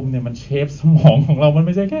สังคมเนี่ยมันเชฟสมองของเรามันไ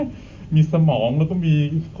ม่ใช่แค่มีสมองแล้วก็มี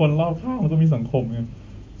คนรอบข้างแล้วก็มีสังคมเนี่ย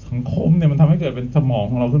สังคมเนี่ยมันทำให้เกิดเป็นสมอง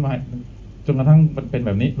ของเราขึ้นมาจนกระทั่งมันเป็นแ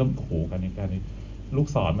บบนี้แล้วโอ้โหการนี้ลูก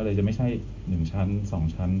ศรมาเลยจะไม่ใช่1ชั้น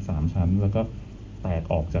2ชั้น3ชั้นแล้วก็แตก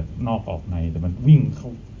ออกจากนอกออกในแต่มันวิ่งเข้า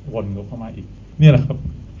วนเข้ามาอีกเนี่ยแหละครับ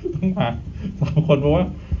ต้องมา3 คนเพราะว่า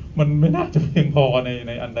มันไม่น่าจะเพียงพอใ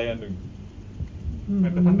นอันใดอันหนึ่งแม้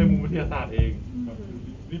กระทั่งในมุมวิทยาศาสตร์เอง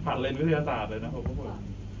นี่ผ่านเลนวิทยาศาสตร์เลยนะผมก็บอก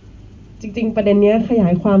จริงๆประเด็นนี้ขยา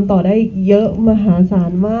ยความต่อได้เยอะมหาศา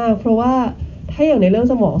ลมากเพราะว่าถ้าอย่างในเรื่อง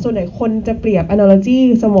สมองส่วนใหญ่คนจะเปรียบ analogy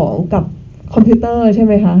สมองกับคอมพิวเตอร์ใช่ไ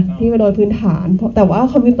หมคะที่โดยพื้นฐานแต่ว่า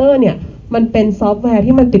คอมพิวเตอร์เนี่ยมันเป็นซอฟต์แวร์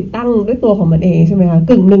ที่มันติดตั้งด้วยตัวของมันเองใช่ไหมคะ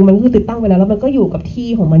กึ่งหนึ่งมันคือติดตั้งไปแล้วมันก็อยู่กับที่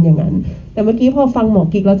ของมันอย่างนั้นแต่เมื่อกี้พอฟังหมอ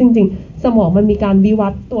กิ๊กแล้วจริงๆสมองมันมีการวิวั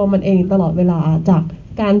ฒน์ตัวมันเองตลอดเวลาจาก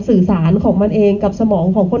การสื่อสารของมันเองกับสมอง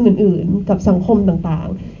ของคนอื่นๆกับสังคมต่าง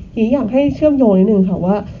ๆทีนี้อยากให้เชื่อมโยงนิดนึงค่ะ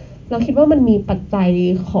ว่าเราคิดว่ามันมีปัจจัย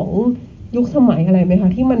ของยุคสมัยอะไรไหมคะ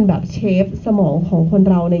ที่มันแบบเชฟสมองของคน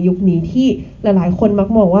เราในยุคนี้ที่หลายๆคนมัก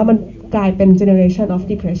มองว่ามันกลายเป็น generation of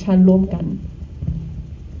depression ร่วมกัน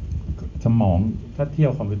สมองถ้าเทีย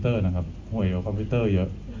บคอมพิวเตอร์นะครับห่วยกว่าคอมพิวเตอร์เยอะ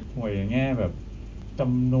ห่วยแง่แบบจ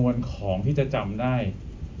ำนวนของที่จะจำได้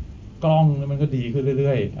กล้องมันก็ดีขึ้นเ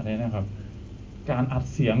รื่อยๆอะไรนะครับการอัด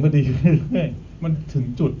เสียงก็ดีขึ้นเรื่อยๆมันถึง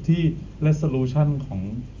จุดที่ resolution ของ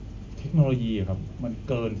เทคโนโลยีครับมัน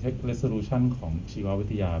เกิน resolution ของชีววิ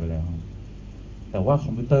ทยาไปแล้วแต่ว่าค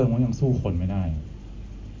อมพิวเตอร์มันยังสู้คนไม่ได้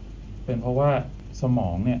เป็นเพราะว่าสมอ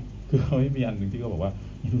งเนี่ยคือเขาไม่มีอันหนึ่งที่เขาบอกว่า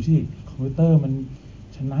ดูสิคอมพิวเตอร์มัน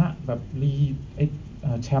ชนะแบบ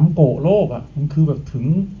แชมป์โกโลกอ่ะมันคือแบบถึง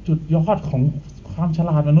จุดยอดของความฉ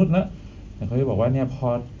ลาดมนุษย์แล้วแต่เขาจะบอกว่าเนี่ย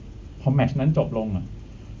พอแมตช์นั้นจบลงอ่ะ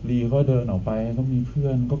ลีก็เดินออกไปก็มีเพื่อ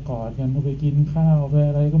นก็กอดกันก็ไปกินข้าวไป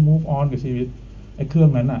อะไรก็ move on กับชีวิตไอ้เครื่อง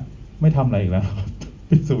นั้นอ่ะไม่ทำอะไรอีกแล้ว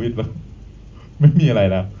ปิดสวิตช์แล้วไม่มีอะไร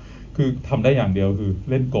แล้วคือทำได้อย่างเดียวคือ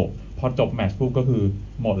เล่นโกะพอจบแมตช์ปุ๊บก็คือ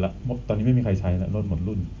หมดละตอนนี้ไม่มีใครใช้แล้วหมด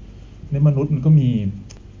รุ่นในมนุษย์มันก็มี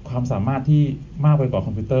ความสามารถที่มากไปกว่าค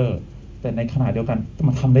อมพิวเตอร์แต่ในขณะเดียวกัน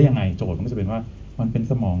มันทำได้ยังไงโจทย์มันก็จะเป็นว่ามันเป็น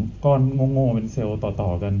สมองก้อนโง่ๆเป็นเซลล์ต่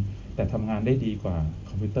อๆกันแต่ทำงานได้ดีกว่า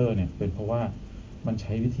คอมพิวเตอร์เนี่ยเป็นเพราะว่ามันใ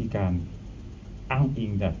ช้วิธีการอ้างอิ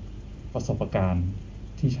งจากประสบการณ์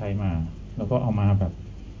ที่ใช้มาแล้วก็เอามาแบบ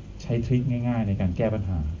ใช้ทริคง่ายๆในการแก้ปัญ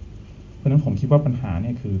หาเพราะฉะนั้นผมคิดว่าปัญหาเ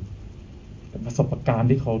นี่ยคือประสบการณ์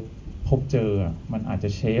ที่เขาพบเจอมันอาจจะ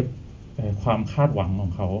เชฟความคาดหวังขอ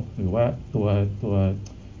งเขาหรือว่าตัว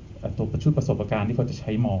ประสบการณ์ที่เขาจะใ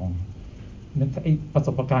ช้มองนั่นไอ้ประส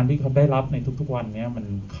บการณ์ที่เขาได้รับในทุกๆวันเนี้ยมัน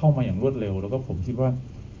เข้ามาอย่างรวดเร็วแล้วก็ผมคิดว่า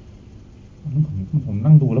ผม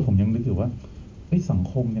นั่งดูแล้วผมยังนึกอยู่ว่าสัง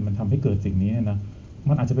คมเนี่ยมันทำให้เกิดสิ่งนี้นะ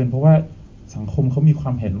มันอาจจะเป็นเพราะว่าสังคมเขามีคว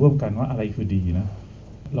ามเห็นร่วมกันว่าอะไรคือดีนะ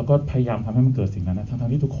แล้วก็พยายามทำให้มันเกิดสิ่งนั้นนะทั้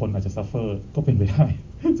งที่ทุกคนอาจจะซัฟเฟอร์ก็เป็นไปได้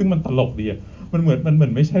ซึ่งมันตลกดีอ่ะมันเหมือ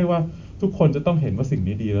นไม่ใช่ว่าทุกคนจะต้องเห็นว่าสิ่ง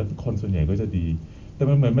นี้ดีแล้วทุกคนส่วนใหญ่ก็จะดีแต่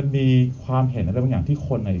มันเหมือนมันมีความเห็นอะไรบางอย่างที่ค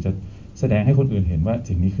นอาจจะแสดงให้คนอื่นเห็นว่า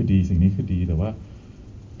สิ่งนี้คือดีสิ่งนี้คือดีแต่ว่า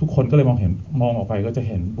ทุกคนก็เลยมองออกไปก็จะเ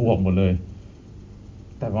ห็นบวกหมดเลย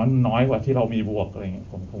แต่ว่าน้อยกว่าที่เรามีบวกอะไรเงี้ย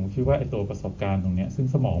ผมคิดว่าไอ้ตัวประสบการณ์ตรงเนี้ยซึ่ง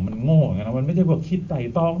สมองมันโง่อย่างนั้นนะมันไม่ใช่แบบคิดไต่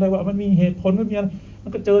ตองได้ว่ามันมีเหตุผลมั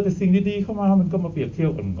นก็เจอแต่สิ่งดีๆเข้ามามันก็มาเปรียบเทีย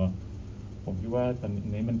บกันก็ผมคิดว่าตอน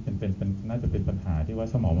นี้มันเป็นน่าจะเป็นปัญหาที่ว่า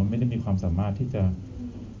สมองมันไม่ได้มีความสามารถที่จะ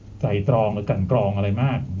ไตร่ตรองหรือกลั่นกรองอะไรม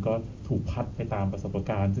ากมันก็ถูกพัดไปตามประสบ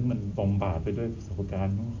การณ์ซึ่งมันบอมบาดไปด้วยประสบการ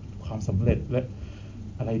ณ์ความสำเร็จและ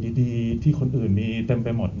อะไรดีๆที่คนอื่นมีเต็มไป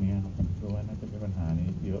หมดเนี่ยครับผมคิดว่าน่าจะเป็นปัญหานี้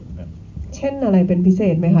เยอะเหมือนกัน เช่นอะไรเป็นพิเศ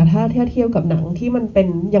ษไหมคะถ้าเทียบกับหนังที่มันเป็น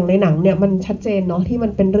อย่างในหนังเนี่ยมันชัดเจนเนาะที่มั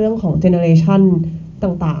นเป็นเรื่องของเจเนอเรชัน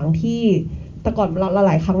ต่างๆที่แต่ก่อนเราห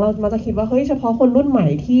ลายครั้งเรามักจะคิดว่าเฮ้ยเฉพาะคนรุ่นใหม่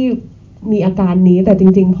ที่มีอาการนี้แต่จ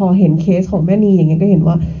ริงๆพอเห็นเคสของแม่นีอย่างเงี้ยก็เห็น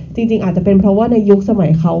ว่าจริงๆอาจจะเป็นเพราะว่าในยุคสมั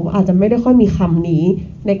ยเขาอาจจะไม่ได้ค่อยมีคำนี้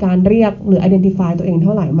ในการเรียกหรือ identify ตัวเองเท่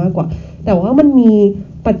าไหร่มากกว่าแต่ว่ามันมี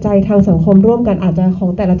ปัจจัยทางสังคมร่วมกันอาจจะขอ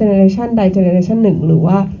งแต่ละเจเนอเรชันใดเจเนอเรชันหนึ่งหรือ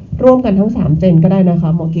ว่าร่วมกันทั้ง3เจนก็ได้นะคะ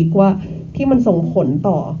หมอกิ๊กว่าที่มันส่งผล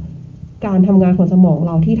ต่อการทำงานของสมองเ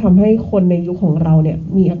ราที่ทำให้คนในยุคของเราเนี่ย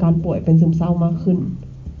มีอาการป่วยเป็นซึมเศร้ามากขึ้น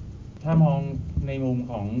ถ้ามองในมุม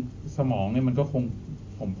ของสมองเนี่ยมันก็คง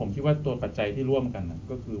ผมคิดว่าตัวปัจจัยที่ร่วมกันนะ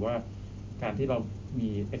ก็คือว่าการที่เรามี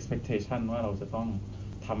expectation ว่าเราจะต้อง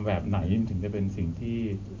ทำแบบไหนถึงจะเป็นสิ่งที่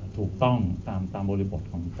ถูกต้องตามบริบท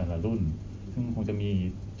ของแต่ละรุ่นซึ่งคงจะมี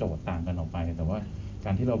โจทย์ต่างกันออกไปแต่ว่าก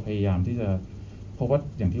ารที่เราพยายามที่จะเพราะว่า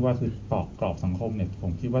อย่างที่ว่าคือตอกกรอบสังคมเนี่ยผ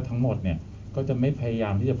มคิดว่าทั้งหมดเนี่ยก็จะไม่พยายา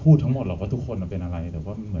มที่จะพูดทั้งหมดหรอกว่าทุกคนเป็นอะไรแต่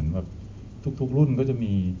ว่าเหมือนแบบทุกรุ่นก็จะ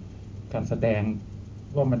มีการแสดง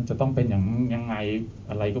ว่ามันจะต้องเป็นยังไง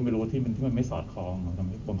อะไรก็ไม่รู้ที่มันไม่สอดคล้องทำ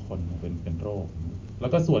ให้บางคนเป็นโรคแล้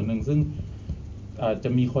วก็ส่วนหนึ่งซึ่งจะ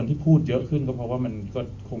มีคนที่พูดเยอะขึ้นก็เพราะว่ามันก็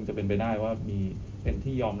คงจะเป็นไปได้ว่ามีเป็น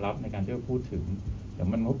ที่ยอมรับในการที่จะพูดถึงแต่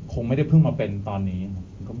มันคงไม่ได้เพิ่งมาเป็นตอนนี้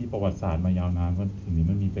มันก็มีประวัติศาสตร์มายาวนานว่าถึงนี้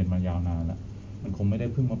มันมีเป็นมายาวนานแล้วมันคงไม่ได้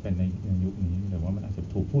เพิ่งมาเป็นในยุคนี้แต่ว่ามันอาจจะ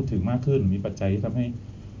ถูกพูดถึงมากขึ้นมีปัจจัยที่ทำให้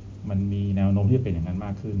มันมีแนวโน้มที่จะเป็นอย่างนั้นม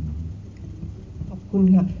ากขึ้นขอบคุณ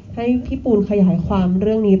ค่ะให้พี่ปูนขยายความเ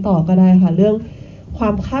รื่องนี้ต่อก็ได้ค่ะเรื่องควา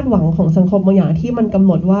มคาดหวังของสังคมบางอย่างที่มันกำห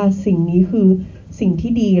นดว่าสิ่งนี้คือสิ่ง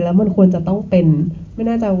ที่ดีแล้วมันควรจะต้องเป็นไม่แ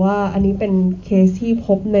น่ใจว่าอันนี้เป็นเคสที่พ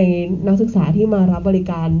บในนักศึกษาที่มารับบริ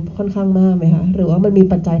การค่อนข้างมากไหมคะหรือว่ามันมี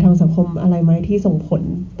ปัจจัยทางสังคมอะไรไหมที่ส่งผล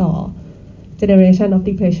ต่อ generation of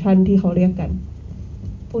depression ที่เขาเรียกกัน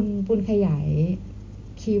ปุณขยาย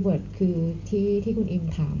คีย์เวิร์ดคือที่คุณอิม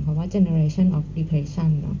ถามเพราะว่า generation of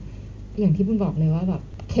depression เนาะอย่างที่ปุณบอกเลยว่าแบบ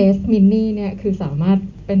เคสมินนี่เนี่ยคือสามารถ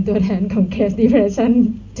เป็นตัวแทนของเคส depression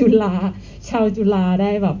จุฬาชาวจุฬาไ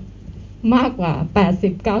ด้แบบมากกว่า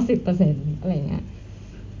 80-90% อะไรเงี้ย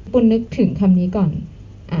ปุณนึกถึงคำนี้ก่อน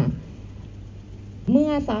เมื่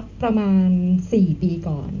อสักประมาณ4 ปี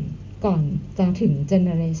ก่อนจะถึง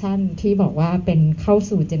generation ที่บอกว่าเป็นเข้า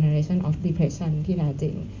สู่ generation of depression ที่แท้จริ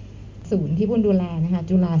งศูนย์ที่ปุณดูแลนะคะ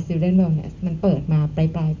จุฬา Student Wellness มันเปิดมาป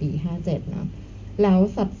ลายปี57เนาะแล้ว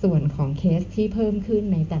สัดส่วนของเคสที่เพิ่มขึ้น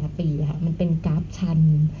ในแต่ละปีค่ะมันเป็นกราฟชัน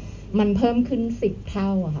มันเพิ่มขึ้น10 เท่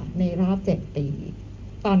าอะค่ะในรอบ7 ปี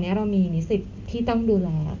ตอนนี้เรามีนิสิตที่ต้องดูแล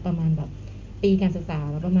ประมาณแบบปีการศึกษา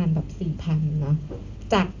แล้วประมาณแบบ 4,000 เนาะ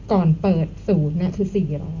จากก่อนเปิดศูนย์เนี่ยคือ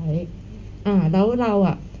400แล้วเราอ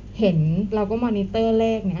ะเห็นเราก็มอนิเตอร์เล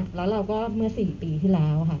ขเนี้ยแล้วเราก็เมื่อ4 ปีที่แล้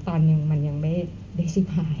วค่ะตอนมันยังไม่ได้ชิบ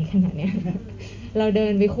หายขนาดเนี้ย เราเดิ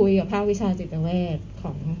นไปคุยกับภาควิชาจิตเวชข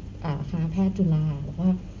องคณะแพทย์จุฬาบอกว่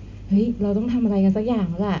าเฮ้ยเราต้องทำอะไรกันสักอย่าง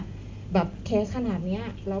แล้วแหละแบบเคสขนาดเนี้ย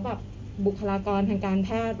แล้วแบบบุคลากรทางการแพ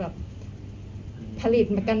ทย์แบบผลิต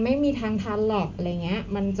กันไม่มีทางทันหรอกอะไรเงี้ย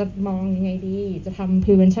มันจะมองยังไงดีจะทำ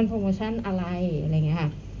prevention promotion อะไรเงี้ยค่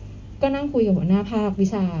ะก็นั่งคุยกับหัวหน้าภาควิ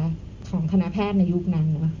ชาของคณะแพทย์ในยุคนั้น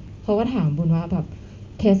เนาะเขาก็ถามบุญว่าแบบ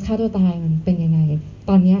เคสฆ่าตัวตายมันเป็นยังไง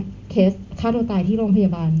ตอนเนี้ยเคสฆ่าตัวตายที่โรงพย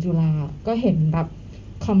าบาลจุฬาก็เห็นแบบ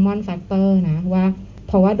common factor นะว่าเ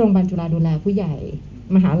พราะว่าโรงพยาบาลจุฬาดูแลผู้ใหญ่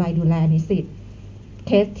มหาลัยดูแลนิสิตเ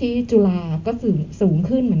คสที่จุฬาก็สูง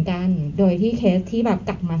ขึ้นเหมือนกันโดยที่เคสที่แบบ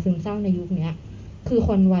กลับมาซึมเศร้าในยุคนี้คือค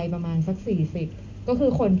นวัยประมาณสัก40ก็คื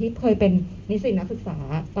อคนที่เคยเป็นนิสิตนักศึกษา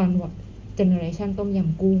ตอนเจเนอเรชันต้มย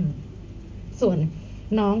ำกุ้งส่วน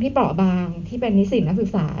น้องที่เปราะบางที่เป็นนิสิตนักศึ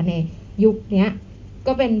กษาในยุคนี้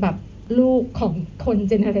ก็เป็นแบบลูกของคน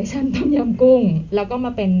เจเนอเรชันต้มยำกุ้งแล้วก็ม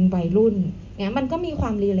าเป็นวัยรุ่นเนี้ยมันก็มีควา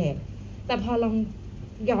มรีเลทแต่พอลอง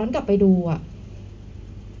ย้อนกลับไปดู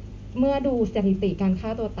เมื่อดูสถิติการฆ่า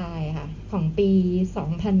ตัวตายค่ะของปี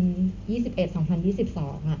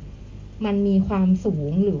2021-2022มันมีความสู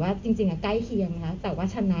งหรือว่าจริงๆใกล้เคียงนะคะแต่ว่า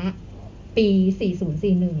ชนะปี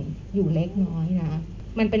4041อยู่เล็กน้อยนะ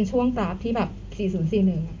มันเป็นช่วงกราฟที่แบบ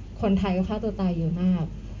4041คนไทยก็ฆ่าตัวตายเยอะมาก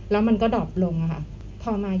แล้วมันก็ดรอปลงอะค่ะพ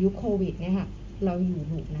อมายุคโควิดเนี่ยค่ะเราอยู่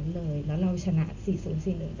ลูปนั้นเลยแล้วเราชนะ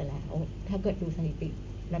4041ไปแล้วถ้าเกิดดูสถิติ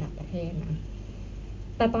ระดับประเทศนะ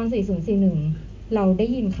แต่ตอน4041เราได้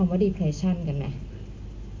ยินคำว่า depression กันไหม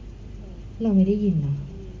เราไม่ได้ยินเนาะ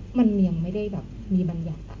มันยังไม่ได้แบบมีบัญ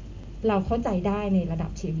ญัติเราเข้าใจได้ในระดั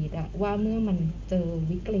บชีวิตว่าเมื่อมันเจอ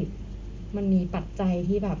วิกฤตมันมีปัจจัย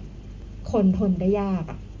ที่แบบคนทนได้ยาก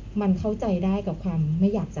มันเข้าใจได้กับความไม่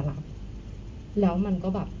อยากจะรับแล้วมันก็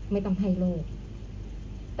แบบไม่ต้องให้โลก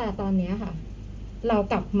แต่ตอนนี้ค่ะเรา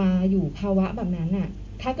กลับมาอยู่ภาวะแบบนั้น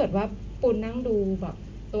ถ้าเกิดว่าปูนนั่งดูแบบ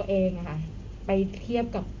ตัวเองอะค่ะไปเทียบ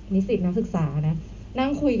กับนิสิตนักศึกษานะนั่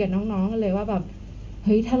งคุยกับน้องๆกันเลยว่าแบบเ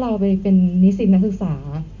ฮ้ยถ้าเราไปเป็นนิสิตนักศึกษา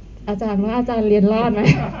อาจารย์ว่าอาจารย์เรียนรอดไหม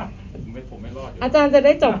ผมไม่รอด อาจารย์จะไ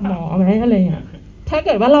ด้จบหมอไหมอะไรเงี้ยถ้าเ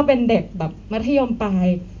กิดว่าเราเป็นเด็กแบบมัธยมปลาย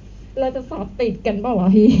เราจะสอบติดกันเปล่าวะ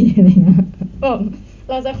พี่ อะไรเงี้ยแบบ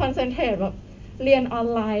เราจะคอนเซนเทรตแบบเรียนออน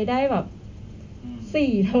ไลน์ได้แบบ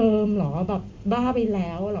4 เทอมหรอแบบบ้าไปแ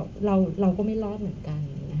ล้วเราก็ไม่รอดเหมือนกัน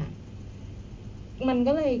นะคะมัน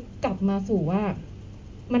ก็เลยกลับมาสู่ว่า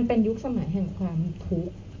มันเป็นยุคสมัยแห่งความทุก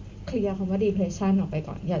ข์เคลียร์คำว่า depression ออกไป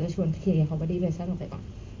ก่อนอยากจะชวนเคลียร์คำว่า depression ออกไปก่อน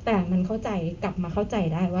แต่มันเข้าใจกลับมาเข้าใจ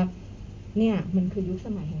ได้ว่าเนี่ยมันคือยุคส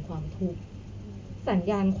มัยแห่งความทุกข์สัญ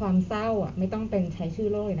ญาณความเศร้าอ่ะไม่ต้องเป็นใช้ชื่อ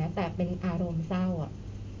โรคเลยนะแต่เป็นอารมณ์เศร้าอ่ะ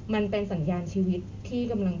มันเป็นสัญญาณชีวิตที่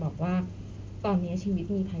กำลังบอกว่าตอนนี้ชีวิต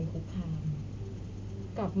มีภัยคุกคาม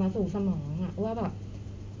กลับมาสู่สมองอ่ะว่าแบบ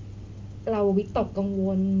เราวิตกกังว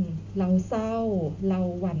ลเราเศร้าเรา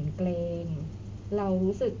หวั่นเกรงเรา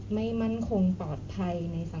รู้สึกไม่มั่นคงปลอดภัย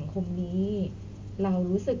ในสังคมนี้เรา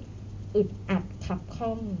รู้สึกอึดอัดขับข้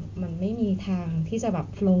องมันไม่มีทางที่จะแบบ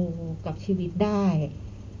โฟลว์กับชีวิตได้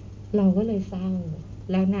เราก็เลยเศร้า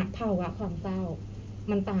แล้วณภาวะความเศร้า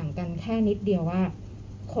มันต่างกันแค่นิดเดียวว่า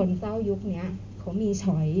คนเศร้ายุคนี้เขามี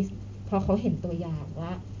ช้อยส์เพราะเขาเห็นตัวอย่างว่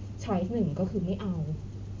าช้อยส์ 1ก็คือไม่เอา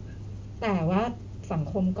แต่ว่าสัง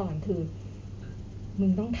คมก่อนคือมึ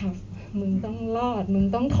งต้องทัฟมึงต้องรอดมึง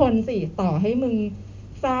ต้องทนสิต่อให้มึง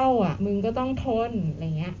เศร้าอ่ะมึงก็ต้องทนอะไร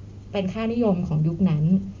เงี้ยเป็นค่านิยมของยุคนั้น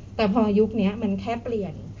แต่พอยุคนี้มันแค่เปลี่ย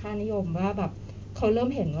นค่านิยมว่าแบบเขาเริ่ม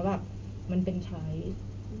เห็นว่าแบบมันเป็นช้อยส์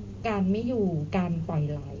การไม่อยู่การปล่อย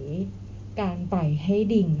ไหลการปล่อยให้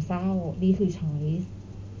ดิ่งเศร้านี่คือช้อยส์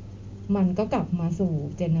มันก็กลับมาสู่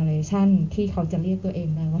เจเนอเรชันที่เขาจะเรียกตัวเอง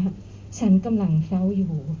ได้ว่าฉันกำลังเศร้าอ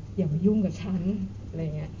ยู่อย่ามายุ่งกับฉันอะไร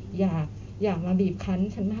เงี้ยอย่ามาบีบคั้น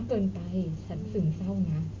ฉันมากเกินไปฉันซึมเศร้า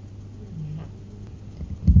นะนะคะ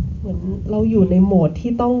เหมือนเราอยู่ในโหมด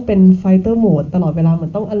ที่ต้องเป็นไฟเตอร์โหมดตลอดเวลาเหมือ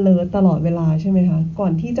นต้อง alert ตลอดเวลาใช่ไหมคะก่อ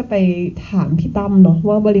นที่จะไปถามพี่ตั้มเนาะ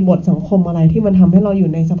ว่าบริบทสังคมอะไรที่มันทำให้เราอ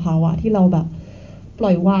ยู่ในสภาวะที่เราแบบปล่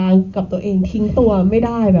อยวางกับตัวเองทิ้งตัวไม่ไ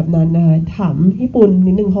ด้แบบนั้นนะคะถามพี่ปุณ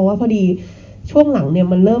นิดนึงเพราะว่าพอดีช่วงหลังเนี่ย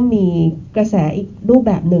มันเริ่มมีกระแสอีกรูปแ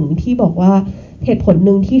บบหนึ่งที่บอกว่าเหตุผลห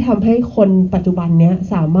นึ่งที่ทำให้คนปัจจุบันเนี้ย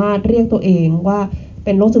สามารถเรียกตัวเองว่าเ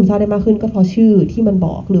ป็นโรคซึมเศร้าได้มากขึ้นก็เพราะชื่อที่มันบ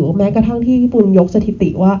อกหรือแม้กระทั่งที่พี่ปุณยกสถิติ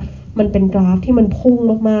ว่ามันเป็นกราฟที่มันพุ่ง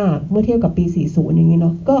มากๆเมื่อเทียบกับปี 40 อย่างนี้เน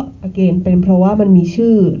าะก็ again เป็นเพราะว่ามันมี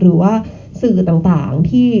ชื่อหรือว่าสื่อต่างๆ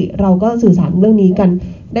ที่เราก็สื่อสารเรื่องนี้กัน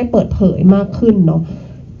ได้เปิดเผยมากขึ้นเนาะ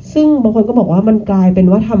ซึ่งบางคนก็บอกว่ามันกลายเป็น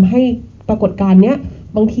ว่าทำให้ปรากฏการณ์เนี้ย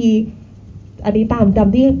บางทีอันนี้ตามจ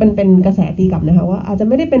ำที่มันเป็นกระแสตีกลับนะคะว่าอาจจะ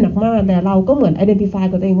ไม่ได้เป็นหนักมากแต่เราก็เหมือน identify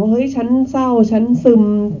กับตัวเองว่าเฮ้ยฉันเศร้าฉันซึม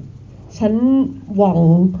ฉันหว่อง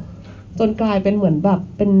จนกลายเป็นเหมือนแบบ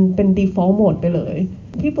เป็น default mode ไปเลย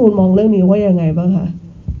พี่ปูนมองเรื่องนี้ว่ายังไงบ้างคะ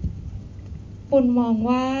ปุณมอง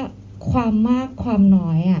ว่าความมากความน้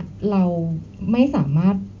อยอ่ะเราไม่สามา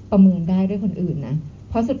รถประเมินได้ด้วยคนอื่นนะ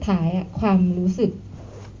เพราะสุดท้ายอ่ะความรู้สึก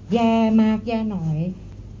แย่มากแย่น้อย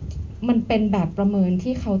มันเป็นแบบประเมิน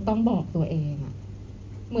ที่เขาต้องบอกตัวเองอ่ะ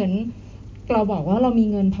เหมือนเราบอกว่าเรามี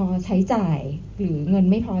เงินพอใช้จ่ายหรือเงิน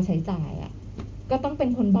ไม่พอใช้จ่ายอ่ะก็ต้องเป็น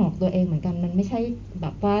คนบอกตัวเองเหมือนกันมันไม่ใช่แบ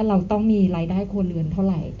บว่าเราต้องมีรายได้ครัวเรือนเท่าไ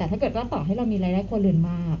หร่แต่ถ้าเกิดว่าต่อให้เรามีรายได้ครัวเรือน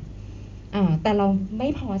มากแต่เราไม่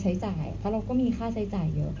พอใช้จ่ายเพราะเราก็มีค่าใช้จ่าย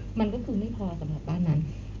เยอะมันก็คือไม่พอสำหรับบ้านนั้น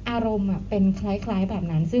อารมณ์เป็นคล้ายๆแบบ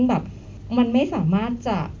นั้นซึ่งแบบมันไม่สามารถจ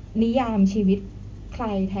ะนิยามชีวิตใคร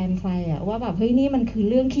แทนใครว่าแบบเฮ้ยนี่มันคือ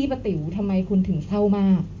เรื่องขี้ประติ๋วทำไมคุณถึงเศร้าม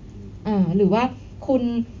ากหรือว่าคุณ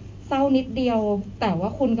เศร้านิดเดียวแต่ว่า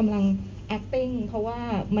คุณกำลัง acting เพราะว่า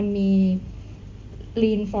มันมี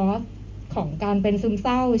reinforce ของการเป็นซึมเศ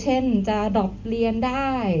ร้าเช่นจะดรอปเรียนได้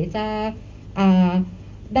จะ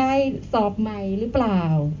ได้สอบใหม่หรือเปล่า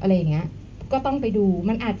อะไรอย่างเงี้ยก็ต้องไปดู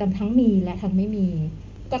มันอาจจะทั้งมีและทั้งไม่มี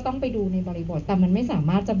ก็ต้องไปดูในบริบทแต่มันไม่สา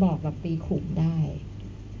มารถจะบอกแบบตีขลุ่มได้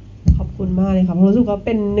ขอบคุณมากเลยค่ะผมรู้สึกว่าเ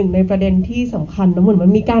ป็นหนึ่งในประเด็นที่สำคัญนะเหมือนมั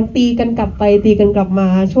นมีการตีกันกลับไปตีกันกลับมา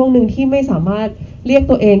ช่วงหนึ่งที่ไม่สามารถเรียก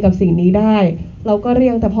ตัวเองกับสิ่งนี้ได้เราก็เรี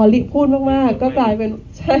ยกแต่พอพูดมากๆก็กลายเป็น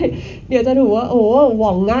ใช่เดี๋ยวจะถือว่าโอ้หว่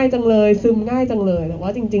องง่ายจังเลยซึมง่ายจังเลยแต่ว่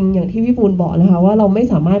าจริงๆอย่างที่พี่ปูนบอกนะคะว่าเราไม่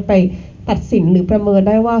สามารถไปตัดสินหรือประเมินไ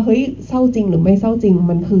ด้ว่าเฮ้ยเศร้าจริงหรือไม่เศร้าจริง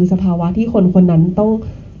มันคือสภาวะที่คนคนนั้นต้อง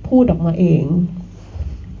พูดออกมาเอง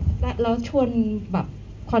และแล้วชวนแบบ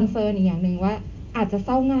คอนเซิร์นอีกอย่างหนึ่งว่าอาจจะเศ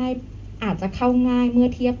ร้าง่ายอาจจะเข้าง่ายเมื่อ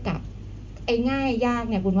เทียบกับไอ้ง่ายยาก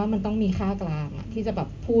เนี่ยคุณว่ามันต้องมีค่ากลางที่จะแบบ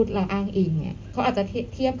พูดแล้วอ้างอิงเนี่ยเขาอาจจะ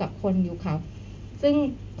เทียบกับคนยุคเขาซึ่ง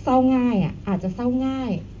เศร้าง่ายอาจจะเศร้าง่า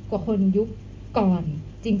ยกว่าคนยุคก่อน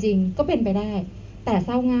จริงๆก็เป็นไปได้ แต่เศ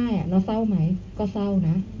ร้าง่ายอ่ะเราเศร้าไหมก็เศร้าน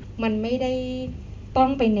ะมันไม่ได้ต้อ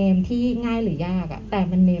งไปเนมที่ง่ายหรือยากอ่ะแต่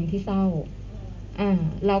มันเนมที่เศร้า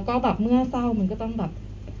แล้วก็แบบเมื่อเศร้ามันก็ต้องแบบ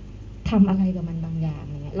ทำอะไรกับมันบางอย่าง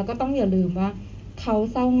อย่างเงี้ยแล้วก็ต้องอย่าลืมว่าเขา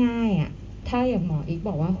เศร้าง่ายอ่ะถ้าอย่างหมออีกบ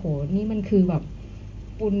อกว่าโหนี่มันคือแบบ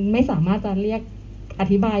ปุณไม่สามารถจะเรียกอ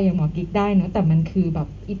ธิบายอย่างหมอกิ๊กได้นะแต่มันคือแบบ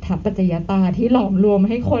อิทธปัจจยตาที่หลอมรวม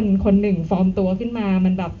ให้คนคนหนึ่งฟอร์มตัวขึ้นมามั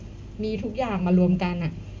นแบบมีทุกอย่างมารวมกันอ่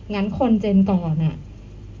ะงั้นคนเจนก่อนอ่ะ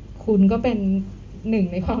คุณก็เป็นหนึ่ง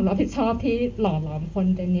ในความรับผิดชอบที่หล่อหลอมคน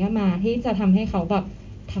เจนนี้มาที่จะทำให้เขาแบบ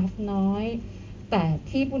ทัฟน้อยแต่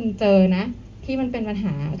ที่ปุณเจอนะที่มันเป็นปัญห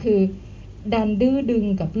าคือดันดื้อดึง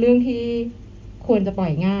กับเรื่องที่ควรจะปล่อ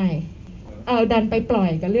ยง่ายดันไปปล่อย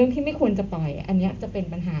กับเรื่องที่ไม่ควรจะปล่อยอันนี้จะเป็น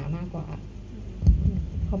ปัญหามากกว่า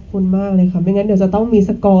ขอบคุณมากเลยค่ะไม่งั้นเดี๋ยวจะต้องมีส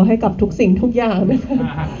กอร์ให้กับทุกสิ่งทุกอย่างนะคะ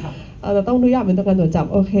จะต้องทุกอย่างเป็นตัวการตรวจจับ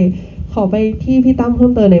โอเคขอไปที่พี่ตั้มเพิ่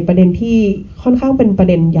มเติมในประเด็นที่ค่อนข้างเป็นประ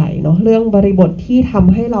เด็นใหญ่เนาะเรื่องบริบทที่ท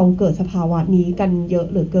ำให้เราเกิดสภาวะนี้กันเยอะ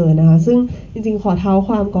เหลือเกินนะคะซึ่งจริงๆขอเท้าค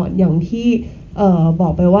วามก่อนอย่างที่บอ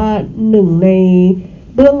กไปว่าหนึ่งใน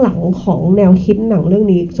เบื้องหลังของแนวคิดหนังเรื่อง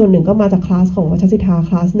นี้ส่วนหนึ่งก็มาจากคลาสของวัชสิทธาค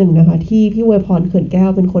ลาสหนึ่งนะคะที่พี่อวยพรเขื่อนแก้ว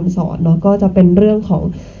เป็นคนสอนเนาะก็จะเป็นเรื่องของ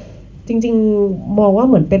จริงๆมองว่า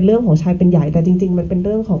เหมือนเป็นเรื่องของชายเป็นใหญ่แต่จริงๆมันเป็นเ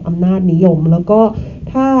รื่องของอำนาจนิยมแล้วก็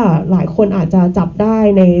ถ้าหลายคนอาจจะจับได้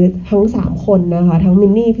ในทั้ง3คนนะคะทั้งมิ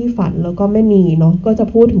นนี่พี่ฝันแล้วก็แม่นีเนาะก็จะ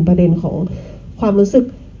พูดถึงประเด็นของความรู้สึก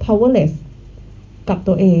powerless กับ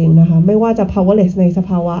ตัวเองนะคะไม่ว่าจะ powerless ในสภ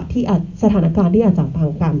าวะที่สถานการณ์ที่อาจจะต่า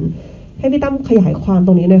งกันให้พี่ตั้มขยายความต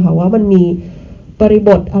รงนี้หน่อยค่ะว่ามันมีบริบ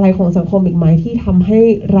ทอะไรของสังคมอีกไหมที่ทำให้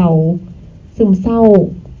เราซึมเศร้า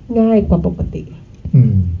ง่ายกว่าปกติ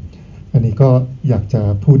อันนี้ก็อยากจะ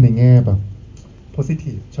พูดในแง่แบบ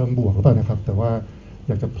positive เชิงบวกหรือเปล่านะครับแต่ว่าอ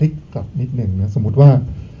ยากจะพลิกกลับนิดหนึ่งนะสมมุติว่า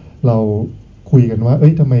เราคุยกันว่า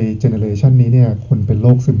ทำไมเจเนอเรชันนี้เนี่ยคนเป็นโร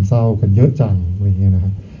คซึมเศร้ากันเยอะจังอะไรเงี้ยนะค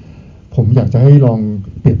รับผมอยากจะให้ลอง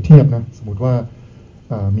เปรียบเทียบนะสมมติว่า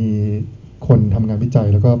มีคนทำงานวิจัย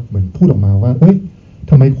แล้วก็เหมือนพูดออกมาว่า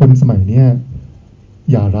ทำไมคนสมัยเนี้ย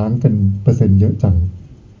หย่าร้างกันเปอร์เซ็นต์เยอะจัง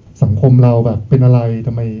สังคมเราแบบเป็นอะไรท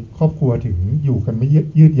ำไมครอบครัวถึงอยู่กันไม่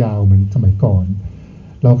ยืดยาวเหมือนสมัยก่อน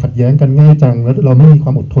เราขัดแย้งกันง่ายจังแล้วเราไม่มีคว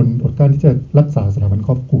ามอดทนอดกลั้นที่จะรักษาสถาบันค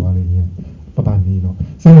รอบครัวอะไรเงี้ยประมาณนี้เนาะ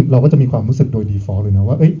ซึ่งเราก็จะมีความรู้สึกโดย default เลยนะ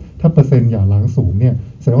ว่าถ้าเปอร์เซ็นต์หย่าร้างสูงเนี่ย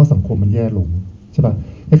แสดงว่าสังคมมันแย่ลงใช่ป่ะ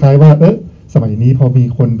คล้ายๆว่าสมัยนี้พอมี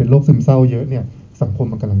คนเป็นโรคซึมเศร้าเยอะเนี่ยสังคม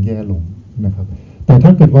มันกำลังแย่ลงนะครับแต่ถ้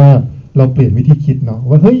าเกิดว่าเราเปลี่ยนวิธีคิดเนาะ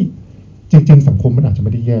ว่าจริงๆสังคมมันอาจจะไ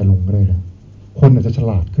ม่ได้แย่ลงก็ได้นะคนอาจจะฉ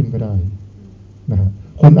ลาดขึ้นก็ได้นะฮะ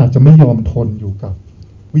คนอาจจะไม่ยอมทนอยู่กับ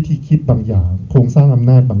วิธีคิดบางอย่างโครงสร้างอำ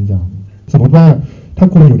นาจบางอย่างสมมติว่าถ้า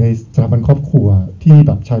คุณอยู่ในสถาบันครอบครัวที่แ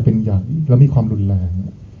บบชายเป็นใหญ่แล้วมีความรุนแรง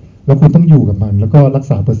แล้วคุณต้องอยู่กับมันแล้วก็รัก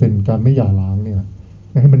ษาเปอร์เซ็นต์การไม่หย่าร้างเนี่ย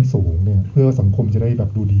ให้มันสูงเนี่ยเพื่อสังคมจะได้แบบ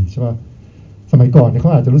ดูดีใช่ป่ะสมัยก่อนเนี่ยเข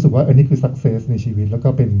าอาจจะรู้สึกว่าอันนี้คือ success ในชีวิตแล้วก็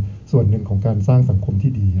เป็นส่วนหนึ่งของการสร้างสังคม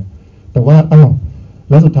ที่ดีแต่ว่า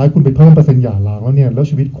แล้วสุดท้ายคุณไปเพิ่มเปอร์เซ็นต์หย่าร้างแล้วเนี่ยแล้ว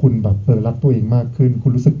ชีวิตคุณแบบรักตัวเองมากขึ้นคุ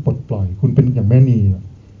ณรู้สึกปลดปล่อยคุณเป็นอย่างแม่นี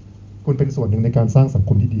คุณเป็นส่วนหนึ่งในการสร้างสังค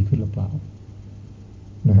มที่ดีขึ้นหรือเปล่า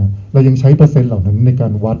นะฮะเรายังใช้เปอร์เซ็นต์เหล่านั้นในกา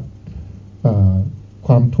รวัดค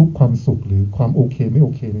วามทุกข์ความสุขหรือความโอเคไม่โอ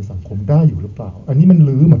เคในสังคมได้อยู่หรือเปล่าอันนี้มัน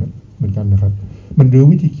รื้อเหมือนกันนะครับมันรื้อ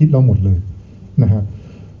วิธีคิดเราหมดเลยนะฮะ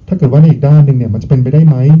ถ้าเกิดว่าในอีกด้านหนึ่งเนี่ยมันจะเป็นไปได้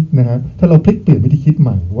ไหมนะฮะถ้าเราพลิกเปลี่ยนวิธีคิดให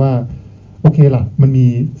ม่ว่าโอเคล่ะมันมี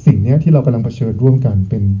สิ่งนี้ที่เรากำลังเผชิญร่วมกัน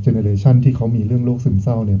เป็นเจเนอเรชันที่เขามีเรื่องโรคซึมเศ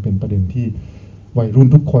ร้าเนี่ยเป็นประเด็นที่วัยรุ่น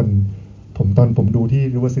ทุกคนตอนผมดูที่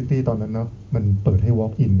River City ตอนนั้นเนาะมันเปิดให้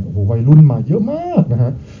walk in เนี่ยโอ้โหวัยรุ่นมาเยอะมากนะฮ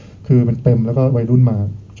ะคือมันเต็มแล้วก็วัยรุ่นมา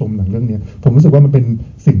ชมหนังเรื่องนี้ผมรู้สึกว่ามันเป็น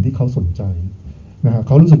สิ่งที่เขาสนใจนะฮะเ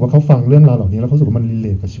ขารู้สึกว่าเขาฟังเรื่องราวเหล่านี้แล้วเขารู้สึกว่ามันรีเล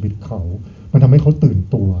ทกับชีวิตเขามันทำให้เขาตื่น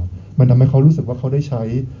ตัวมันทำให้เขารู้สึกว่าเขาได้ใช้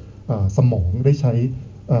สมองได้ใช้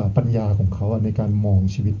ปัญญาของเขาในการมอง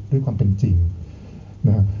ชีวิตด้วยความเป็นจริงน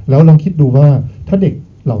ะแล้วลองคิดดูว่าถ้าเด็ก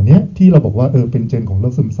เหล่านี้ที่เราบอกว่าเป็นเจนของโร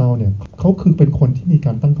คซึมเศร้าเนี่ยเขาคือเป็นคนที่มีก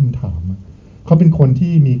ารตั้งคำถามเขาเป็นคน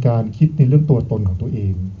ที่มีการคิดในเรื่องตัวตนของตัวเอ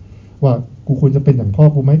งว่ากูควรจะเป็นอย่างพ่อ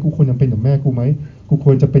กูไหมกูควรจะเป็นอย่างแม่กูไหมกูค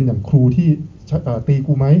วรจะเป็นอย่างครูที่ตี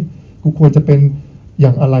กูไหมกูควรจะเป็นอย่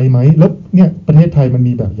างอะไรไหมแล้วเนี่ยประเทศไทยมัน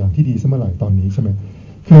มีแบบอย่างที่ดีเสมอไหร่ตอนนี้ใช่ไหม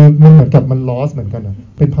คือมันเหมือนกับมัน loss เหมือนกัน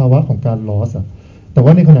เป็นภาวะของการ loss แต่ว่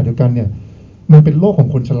าในขณะเดียวกันเนี่ยมันเป็นโลกของ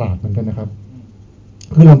คนฉลาดเหมือนกันนะครับ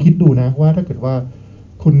คือลองคิดดูนะว่าถ้าเกิดว่า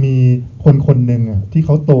คุณมีคนหนึ่งที่เข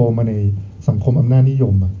าโตมาในสังคมอำนาจนิย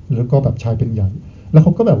มแล้วก็แบบชายเป็นใหญ่แล้วเข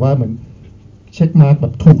าก็แบบว่าเหมือนเช็คมาร์กแบ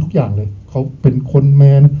บถูกทุกอย่างเลยเขาเป็นคนแม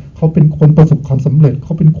นเขาเป็นคนประสบความสำเร็จเข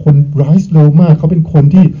าเป็นคนไรส์เร็วมากเขาเป็นคน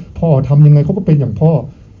ที่พ่อทำยังไงเขาก็เป็นอย่างพ่อ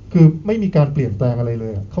คือไม่มีการเปลี่ยนแปลงอะไรเล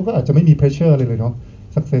ยเขาก็อาจจะไม่มี pressure อะไรเลยเนาะ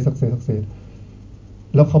success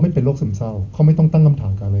แล้วเขาไม่เป็นโรคซึมเศร้าเขาไม่ต้องตั้งคำถา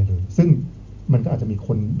มกับอะไรเลยซึ่งมันก็อาจจะมีค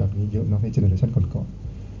นแบบนี้เยอะเนาะในเจเนอเรชันก่อน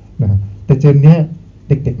ๆนะฮะแต่เจนเนี้ย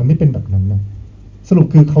เด็กๆมันไม่เป็นแบบนั้นนะสรุป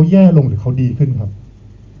คือเขาแย่ลงหรือเขาดีขึ้นครับ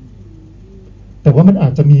แต่ว่ามันอา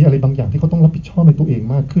จจะมีอะไรบางอย่างที่เขาต้องรับผิดชอบในตัวเอง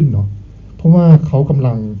มากขึ้นเนาะเพราะว่าเขากำ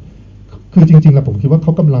ลังคือจริงๆแล้วผมคิดว่าเข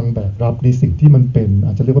ากำลังแบกรับในสิ่งที่มันเป็นอ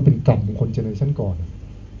าจจะเรียกว่าเป็นกรรมของคนเจเนอเรชันก่อน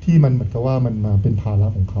ที่มันเหมือนกับว่ามันมาเป็นภาระ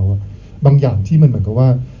ของเขาบางอย่างที่มันเหมือนกับว่า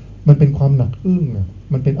มันเป็นความหนักอึ้ง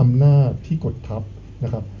มันเป็นอำนาจที่กดทับน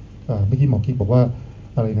ะครับเมื่อกี้หมอกิ๊กบอกว่า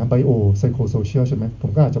อะไรนะไบโอไซโคโซเชียลใช่ไหมผ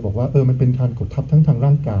มก็อาจจะบอกว่ามันเป็นการกดทับทั้งทางร่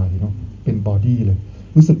างกายเนาะเป็นบอดี้เลย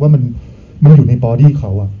รู้สึกว่ามันอยู่ในบอดี้เข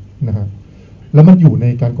านะฮะแล้วมันอยู่ใน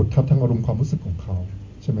การกดทับทางอารมณ์ความรู้สึกของเขา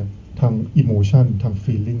ใช่ไหมทางอิโมชันทาง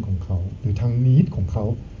ฟีลลิ่งของเขาหรือทางนีดของเขา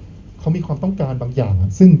มีความต้องการบางอย่าง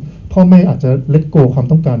ซึ่งพ่อแม่อาจจะเลทโกความ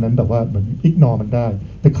ต้องการนั้นแบบว่าเหมือนอิกนอร์มันได้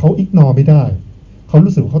แต่เขาอิกนอร์ไม่ได้เขา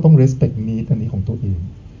รู้สึกว่าเขาต้อง respect need อันนี้ของตัวเอง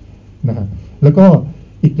นะฮะแล้วก็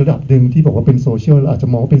อีกระดับหนึ่งที่บอกว่าเป็นโซเชียลอาจจะ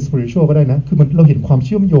มองว่าเป็น spiritual ก็ได้นะคือเราเห็นความเ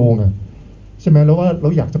ชื่อมโยงใช่ไหมแล้วว่าเรา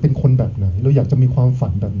อยากจะเป็นคนแบบไหนเราอยากจะมีความฝั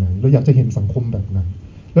นแบบไหนเราอยากจะเห็นสังคมแบบไหน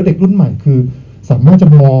แล้วเด็กรุ่นใหม่คือสามารถจะ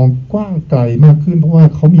มองกว้างไกลมากขึ้นเพราะว่า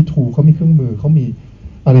เขามีทูเขามีเครื่องมือเขามี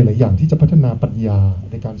อะไรหลายอย่างที่จะพัฒนาปัญญา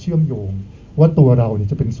ในการเชื่อมโยงว่าตัวเราเนี่ย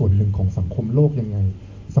จะเป็นส่วนหนึ่งของสังคมโลกยังไง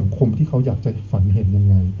สังคมที่เขาอยากจะฝันเห็นยัง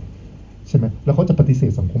ไงใช่ไหมแล้วเขาจะปฏิเส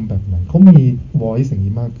ธสังคมแบบไหนเขามี voice อย่าง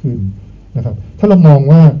นี้มากขึ้นนะครับถ้าเรามอง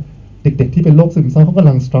ว่าเด็กๆที่เป็นโรคซึมเศร้าเขากำ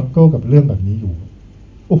ลัง struggle กับเรื่องแบบนี้อยู่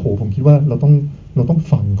โอ้โหผมคิดว่าเราต้อง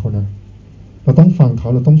ฟังเขานะเราต้องฟังเขา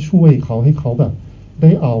เราต้องช่วยเขาให้เขาแบบไ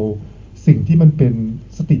ด้เอาสิ่งที่มันเป็น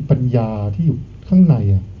สติปัญญาที่อยู่ข้างใน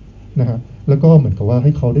นะฮะแล้วก็เหมือนกับว่าใ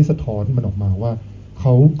ห้เขาได้สะท้อนมันออกมาว่าเข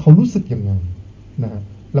ารู้สึกยังไงนะฮะ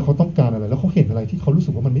แล้วเขาต้องการอะไรแล้วเขาเห็นอะไรที่เขารู้สึ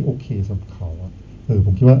กว่ามันไม่โอเคสำหรับเขาผ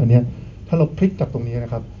มคิดว่าอันเนี้ยถ้าเราพลิกกับตรงนี้น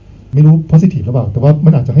ะครับไม่รู้ positive หรือเปล่าแต่ว่ามั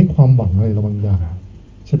นอาจจะให้ความหวังอะไรบางอย่าง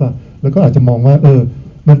ใช่ป่ะแล้วก็อาจจะมองว่า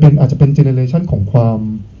มันเป็นอาจจะเป็นเจเนอเรชันขอ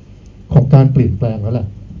งการเปลี่ยนแปลงแล้วแหละ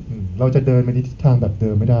เราจะเดินไปในทิศทางแบบเดิ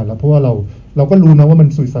มไม่ได้แล้วเพราะว่าเราก็รู้นะว่ามัน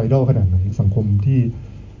ซุยไซดัลขนาดไหนสังคมที่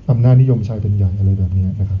อำนาจนิยมชายเป็นใหญ่อะไรแบบนี้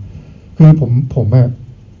นะครับคือผม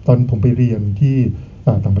ตอนผมไปเรียนที่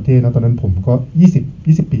ต่างประเทศนะตอนนั้นผมก็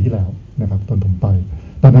20 ปีที่แล้วนะครับตอนผมไป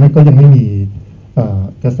ตอนนั้นก็ยังไม่มี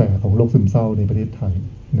กระแสของโรคซึมเศร้าในประเทศไทย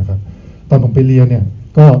นะครับตอนผมไปเรียนเนี่ย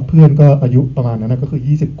ก็เพื่อนก็อายุประมาณนั้นก็คือ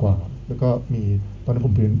20 กว่าแล้วก็มีตอนนั้นผ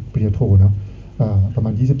มเรียนปริญญาโทเนาะประมา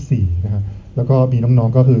ณ24นะฮะแล้วก็มีน้อง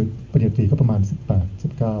ๆก็คือปริญญาตรีก็ประมาณ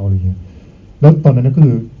18-19อะไรเงี้ยแล้วตอนนั้นก็คื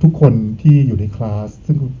อทุกคนที่อยู่ในคลาส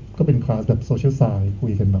ซึ่งก็เป็นคลาสแบบโซเชียลไซน์คุ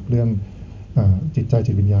ยกันแบบเรื่องจิตใจ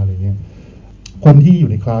จิตวิญญาณอะไรเงี้ยคนที่อ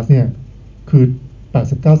ยู่ในคลาสเนี่ยคือ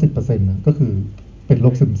 80-90% นะก็คือเป็นโร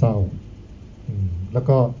คซึมเศร้าแล้ว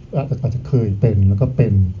ก็อาจจะเคยเป็นแล้วก็เป็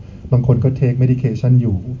นบางคนก็เทคเมดิเคชันอ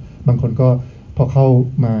ยู่บางคนก็พอเข้า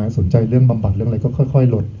มาสนใจเรื่องบำบัดเรื่องอะไรก็ค่อย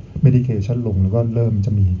ๆลดเมดิเคชันลงแล้วก็เริ่มจ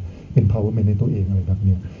ะมี empowerment ในตัวเองอะไรแบบ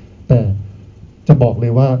นี้แต่จะบอกเล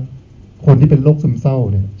ยว่าคนที่เป็นโรคซึมเศร้า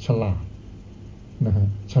เนี่ยฉลาดนะฮะ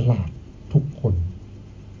ฉลาดทุกคน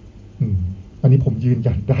อันนี้ผมยืน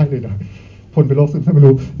ยันได้เลยนะคนเป็นโรคซึมเศร้าไม่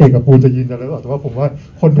รู้เอกกับปูนจะยืนยันหรือเปล่าแต่ว่าผมว่า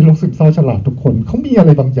คนเป็นโรคซึมเศร้าฉลาดทุกคนเขามีอะไ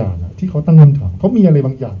รบางอย่างที่เขาตั้งคำถามเขามีอะไรบ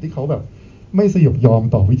างอย่างที่เขาแบบไม่สยบยอม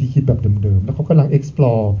ต่อวิธีคิดแบบเดิมๆแล้วเขากำลัง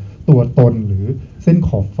explore ตัวตนหรือเส้นข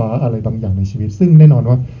อบฟ้าอะไรบางอย่างในชีวิตซึ่งแน่นอน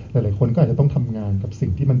ว่าหลายๆคนก็อาจจะต้องทำงานกับสิ่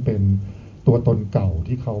งที่มันเป็นตัวตนเก่า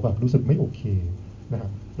ที่เขาแบบรู้สึกไม่โอเคนะฮะ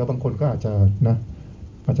แล้วบางคนก็อาจ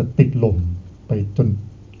จะติดลมไปจน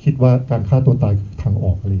คิดว่าการฆ่าตัวตายคือทางอ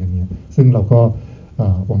อกอะไรอย่างเงี้ยซึ่งเราก็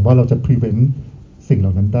หวังว่าเราจะ prevent สิ่งเหล่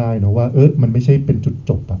านั้นได้นะว่ามันไม่ใช่เป็นจุด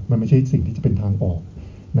จบมันไม่ใช่สิ่งที่จะเป็นทางออก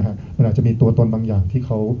นะฮะมันอาจจะมีตัวตนบางอย่างที่เ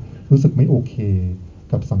ขารู้สึกไม่โอเค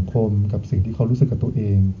กับสังคมกับสิ่งที่เขารู้สึกกับตัวเอ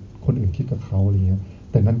งคนอื่นคิดกับเขาอะไรเงี้ย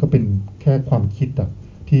แต่นั่นก็เป็นแค่ความคิด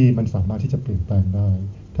ที่มันสามารถที่จะเปลี่ยนแปลงได้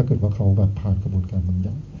ถ้าเกิดว่าเขาแบบผ่านกระบวนการบางอ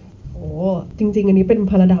ย่างโอ้จริงๆอันนี้เป็น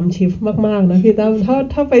พาราไดม์ชิฟต์มากๆนะพี่ตั้ม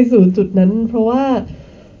ถ้าไปสู่จุดนั้นเพราะว่า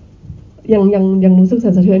ยังรู้สึก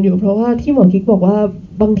สั่นสะเทือนอยู่เพราะว่าที่หมอกิ๊กบอกว่า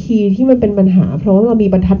บางทีที่มันเป็นปัญหาเพราะว่าเรามี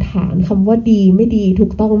บรรทัดฐานคำว่าดีไม่ดีถู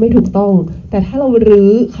กต้องไม่ถูกต้องแต่ถ้าเรารื้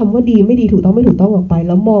อคำว่าดีไม่ดีถูกต้องไม่ถูกต้องออกไปแ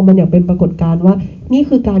ล้วมองมันอย่างเป็นปรากฏการณ์ว่านี่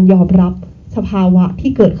คือการยอมรับสภาวะ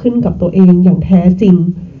ที่เกิดขึ้นกับตัวเองอย่างแท้จริง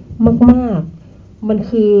มากๆมัน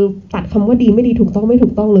คือตัดคำว่าดีไม่ดีถูกต้องไม่ถู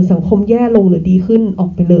กต้องหรือสังคมแย่ลงหรือดีขึ้นออ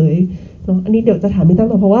กไปเลยเนาะอันนี้เดี๋ยวจะถามพี่ตั้ม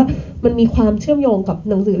ต่อเพราะว่ามันมีความเชื่อมโยงกับ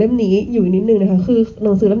หนังสือเล่มนี้อยู่นิดนึงนะคะคือห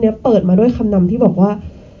นังสือเล่มนี้เปิดมาด้วยคำนำที่บอกว่า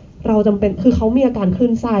เราจำเป็นคือเขามีอาการคลื่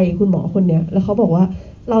นไส้คุณหมอคนเนี้ยแล้วเขาบอกว่า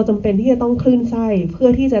เราจำเป็นที่จะต้องคลื่นไส้เพื่อ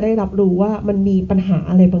ที่จะได้รับรู้ว่ามันมีปัญหา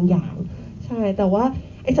อะไรบางอย่างใช่แต่ว่า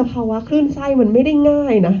ไอ้สภาวะคลื่นไส้มันไม่ได้ง่า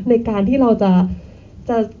ยนะในการที่เราจะ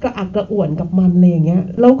กระอักกระอ่วนกับมันอะไรอย่างเงี้ย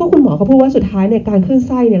แล้วก็คุณหมอก็พูดว่าสุดท้ายเนี่ยการคลื่นไ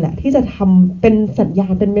ส้เนี่ยแหละที่จะทำเป็นสัญญา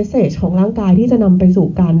ณเป็นเมสเสจของร่างกายที่จะนำไปสู่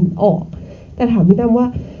การออกแต่ถามพี่ตั้มว่า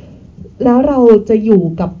แล้วเราจะอยู่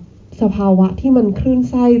กับสภาวะที่มันคลื่น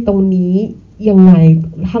ไส้ตรงนี้ยังไง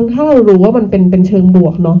ทั้งถ้าเรารู้ว่ามันเป็นเชิงบว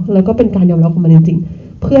กเนาะแล้วก็เป็นการยอมรับของมันจริง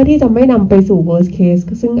ๆเพื่อที่จะไม่นำไปสู่ worst case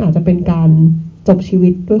ซึ่งอาจจะเป็นการจบชีวิ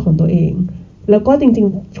ตด้วยของตัวเองแล้วก็จริง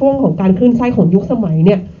ๆช่วงของการคลื่นไส้ของยุคสมัยเ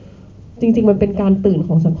นี่ยจริงๆมันเป็นการตื่นข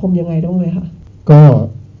องสังคมยังไงด้วยไหมคะก็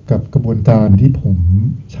กับกระบวนการที่ผม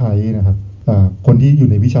ใช้นะครับคนที่อยู่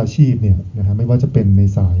ในวิชาชีพเนี่ยนะครับไม่ว่าจะเป็นใน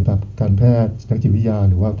สายแบบการแพทย์นักจิตวิทยา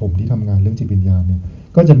หรือว่าผมที่ทำงานเรื่องจิตวิญญาณเนี่ย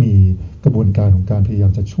ก็จะมีกระบวนการของการพยายา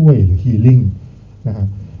มจะช่วยหรือ healing นะฮะ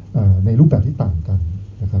ในรูปแบบที่ต่างกัน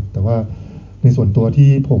นะครับแต่ว่าในส่วนตัวที่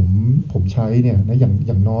ผมใช้เนี่ยนะอ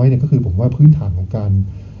ย่างน้อยเนี่ยก็คือผมว่าพื้นฐานของการ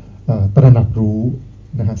ตระหนักรู้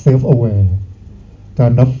นะฮะ self aware กา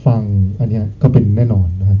รรับฟังอันนี้ก็เป็นแน่นอน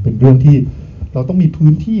นะฮะเป็นเรื่องที่เราต้องมีพื้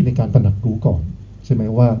นที่ในการตระหนักรู้ก่อนใช่ไหม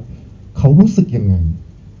ว่าเขารู้สึกยังไง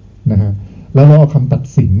นะฮะแล้วเราเอาคำตัด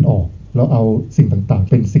สินออกเราเอาสิ่งต่างๆ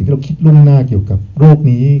เป็นสิ่งที่เราคิดล่วงหน้าเกี่ยวกับโรค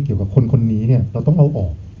นี้เกี่ยวกับคนคนนี้เนี่ยเราต้องเอาออ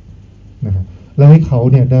กนะฮะแล้วให้เขา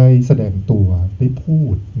เนี่ยได้แสดงตัวได้พู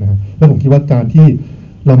ดนะฮะแล้วผมคิดว่าการที่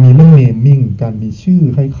เรามีเรื่อง naming การมีชื่อ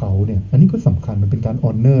ให้เขาเนี่ยอันนี้ก็สำคัญมันเป็นการ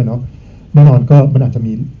honor เนาะแน่นอนก็มันอาจจะ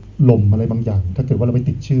มีลมอะไรบางอย่างถ้าเกิดว่าเราไป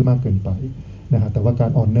ติดชื่อมากเกินไปนะฮะแต่ว่ากา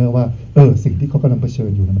ร honor ว่าสิ่งที่เขากำลังเผชิ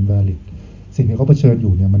ญอยู่นะมัน valid สิ่งที่เขาเผชิญอ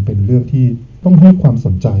ยู่เนี่ยมันเป็นเรื่องที่ต้องให้ความส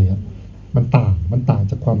นใจอ่ะมันต่าง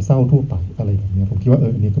จากความเศร้าทั่วไปอะไรแบบนี้ผมคิดว่า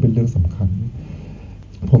อันนี้ก็เป็นเรื่องสำคัญ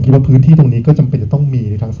ผมคิดว่าพื้นที่ตรงนี้ก็จำเป็นจะต้องมี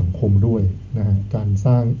ในทางสังคมด้วยนะฮะการส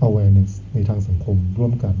ร้าง awareness ในทางสังคมร่ว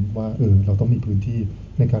มกันว่าเราต้องมีพื้นที่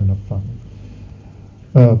ในการรับฟัง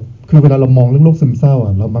คือเวลาเรามองเรื่องโรคซึมเศร้า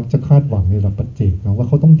เรามักจะคาดหวังในระดับปัจเจกนะว่า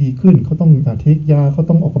เขาต้องดีขึ้นเขาต้องเทคยาเขา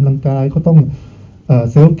ต้องออกกำลังกายเขาต้อง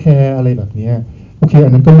เซลฟ์แคร์อะไรแบบนี้โอเคอั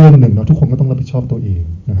นนั้นก็เรื่องหนึ่งเนาะทุกคนก็ต้องรับผิดชอบตัวเอง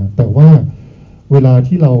นะฮะแต่ว่าเวลา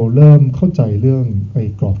ที่เราเริ่มเข้าใจเรื่อง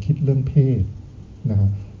กรอบคิดเรื่องเพศนะฮะ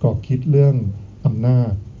กรอบคิดเรื่องอำนา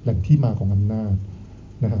จแหล่งที่มาของอำนาจ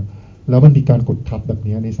นะฮะแล้วมันมีการกดทับแบบ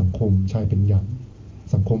นี้ในสังคมชายเป็นใหญ่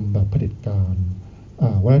สังคมแบบเผด็จการ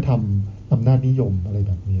วัฒนธรรมอำนาจนิยมอะไร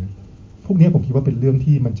แบบนี้พวกนี้ผมคิดว่าเป็นเรื่อง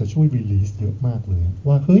ที่มันจะช่วยรีลีสเยอะมากเลย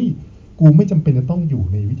ว่าเฮ้ยกูไม่จำเป็นจะต้องอยู่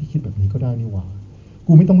ในวิธีคิดแบบนี้ก็ได้นี่หว่า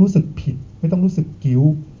กูไม่ต้องรู้สึกผิดไม่ต้องรู้สึกกิ้ว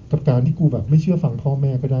กับการที่กูแบบไม่เชื่อฟังพ่อแ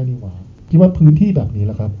ม่ก็ได้นี่หว่าคิดว่าพื้นที่แบบนี้แ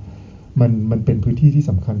หละครับมันเป็นพื้นที่ที่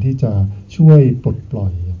สำคัญที่จะช่วยปลดปล่อ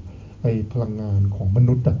ยพลังงานของม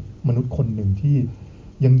นุษย์คนหนึ่งที่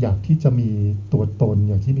ยังอยากที่จะมีตัวตน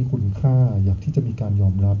อยากที่มีคุณค่าอยากที่จะมีการยอ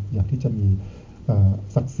มรับอยากที่จะมี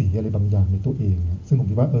ศักดิ์ศรีอะไรบางอย่างในตัวเองซึ่งผม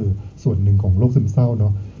คิดว่าส่วนหนึ่งของโรคซึมเศร้าเนา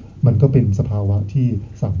ะมันก็เป็นสภาวะที่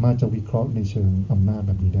สามารถจะวิเคราะห์ในเชิงอำนาจแ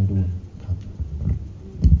บบนี้ได้ด้วยครับ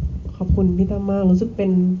ขอบคุณพี่ตั้มมากรู้สึกเป็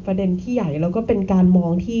นประเด็นที่ใหญ่แล้วก็เป็นการมอ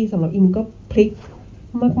งที่สำหรับอิมก็พลิก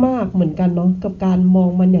มากๆเหมือนกันเนาะกับการมอง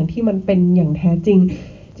มันอย่างที่มันเป็นอย่างแท้จริง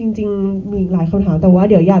จริงๆมีหลายคำถามแต่ว่า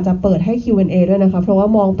เดี๋ยวอยากจะเปิดให้ Q&A ด้วยนะคะเพราะว่า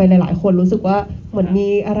มองไปหลายๆคนรู้สึกว่าเหมือนมี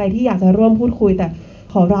อะไรที่อยากจะร่วมพูดคุยแต่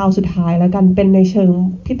ขอราวสุดท้ายแล้วกันเป็นในเชิง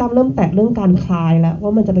พี่ตั้มเริ่มแตะเรื่องการคลายแล้วว่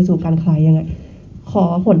ามันจะไปสู่การคลายยังไงขอ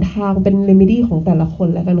หนทางเป็นเรมิดี้ของแต่ละคน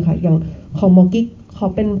แล้วกันค่ะอย่างของหมอกิ๊กขอ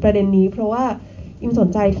เป็นประเด็นนี้เพราะว่าอิมสน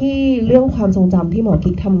ใจที่เรื่องความทรงจำที่หมอ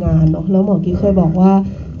กิ๊กทำงานเนาะแล้วหมอกิ๊กเคยบอกว่า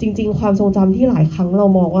จริงๆความทรงจำที่หลายครั้งเรา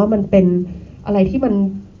มองว่ามันเป็นอะไรที่มัน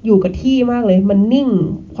อยู่กับที่มากเลยมันนิ่ง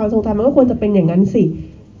ความทรงจำมันก็ควรจะเป็นอย่างนั้นสิ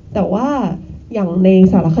แต่ว่าอย่างใน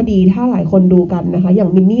สารคดีถ้าหลายคนดูกันนะคะอย่าง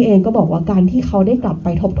มินนี่เองก็บอกว่าการที่เขาได้กลับไป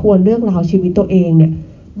ทบทวนเรื่องราวชีวิตตัวเองเนี่ย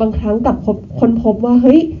บางครั้งกลับค้นพบว่าเ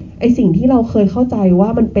ฮ้ยไอสิ่งที่เราเคยเข้าใจว่า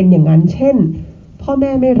มันเป็นอย่างนั้นเช่นพ่อแ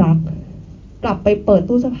ม่ไม่รักกลับไปเปิด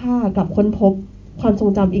ตู้เสื้อผ้ากลับค้นพบความทรง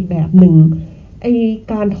จำอีกแบบหนึ่งไอ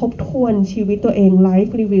การทบทวนชีวิตตัวเองไล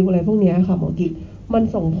ฟ์รีวิวอะไรพวกนี้ค่ะหมอกิ๊กมัน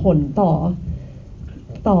ส่งผลต่อ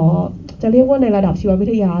จะเรียกว่าในระดับชีววิ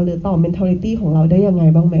ทยาหรือต่อ mentality ของเราได้ยังไง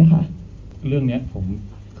บ้างไหมคะเรื่องนี้ผม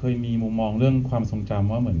เคยมีมุมมองเรื่องความทรงจ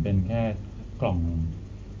ำว่าเหมือนเป็นแค่กล่อง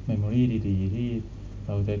เมมโมรีดีๆที่เ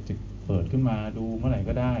ราจะเปิดขึ้นมาดูเมื่อไหร่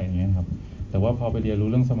ก็ได้อย่างเงี้ยครับแต่ว่าพอไปเรียนรู้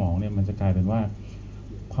เรื่องสมองเนี่ยมันจะกลายเป็นว่า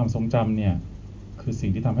ความทรงจำเนี่ยคือสิ่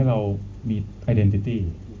งที่ทำให้เรามี identity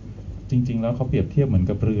จริงๆแล้วเขาเปรียบเทียบเหมือน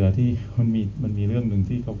กับเรือที่มันมีเรื่องนึง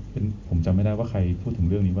ที่เขาเป็นผมจำไม่ได้ว่าใครพูดถึง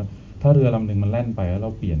เรื่องนี้ว่าถ้าเรือลำนึงมันแล่นไปแล้วเร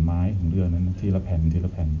าเปลี่ยนไม้ของเรือนั้นทีละแผ่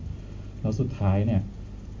นแล้วสุดท้ายเนี่ย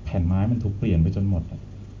แผ่นไม้มันถูกเปลี่ยนไปจนหมด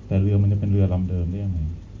แต่เรือมันจะเป็นเรือลำเดิมได้ยังไง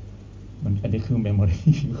มันอันนี้คือ memory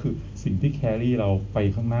ก็คือสิ่งที่ carry เราไป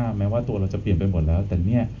ข้างหน้าแม้ว่าตัวเราจะเปลี่ยนไปหมดแล้วแต่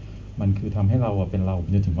เนี่ยมันคือทำให้เราเป็นเรา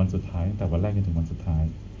จนถึงวันสุดท้ายตั้งแต่วันแรกจนถึงวันสุดท้าย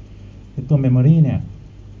ตัว memory เนี่ย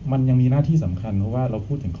มันยังมีหน้าที่สำคัญเพราะว่าเรา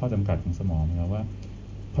พูดถึงข้อจำกัดของสมองนะครับว่า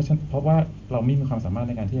เพราะว่าเราไม่มีความสามารถใ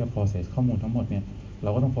นการที่จะ process ข้อมูลทั้งหมดเนี่ยเรา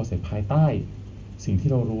ก็ต้อง process ภายใต้สิ่งที่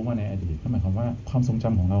เรารู้มาในอดีตนั่นหมายความว่าความทรงจ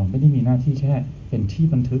ำของเราไม่ได้มีหน้าที่แค่เป็นที่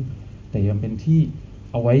บันทึกแต่ยังเป็นที่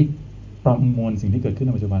เอาไว้ประมวลสิ่งที่เกิดขึ้นใ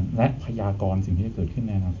นปัจจุบันและพยากรณ์สิ่งที่จะเกิดขึ้นใ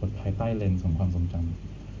นอนาคตภายใต้เลนส์ของความทรงจ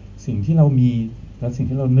ำสิ่งที่เรามีและสิ่ง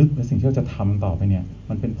ที่เรานึกและสิ่งที่เราจะทำต่อไปเนี่ย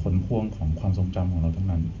มันเป็นผลพวงของความทรงจำของเราทั้ง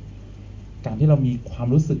นั้นการที่เรามีความ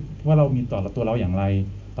รู้สึกว่าเรามีต่อตัวเราอย่างไร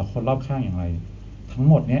ต่อคนรอบข้างอย่างไรทั้ง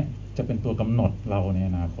หมดเนี้ยจะเป็นตัวกำหนดเราใน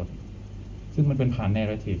อนาคตซึ่งมันเป็นผ่าน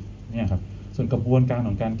narrative เนี่ยครับส่วนกระบวนการข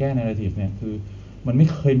องการแก้ narrative เนี่ยคือมันไม่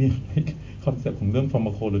เคยมีคอนเซ็ปต์ของเรื่อง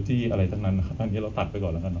pharmacology อะไรทั้งนั้นนะครับอันนี้เราตัดไปก่อ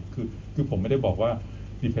นแล้วกันเนาะคือผมไม่ได้บอกว่า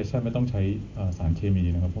depression ไม่ต้องใช้สารเคมี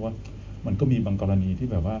นะครับเพราะว่ามันก็มีบางกรณีที่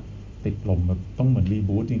แบบว่าติดลมแบบต้องเหมือน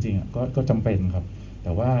reboot จริงๆอ่ะก็จำเป็นครับแ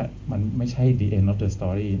ต่ว่ามันไม่ใช่ the end of the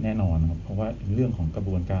story แน่นอนครับเพราะว่าเรื่องของกระบ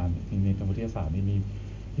วนการในทางวิทยาศาสตร์นี่มี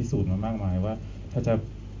พิสูจน์มามากมายว่าถ้าจะ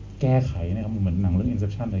แก้ไขนะครับเหมือนหนังเรื่อง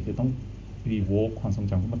Inception เลยคือต้อง revoke ความทรง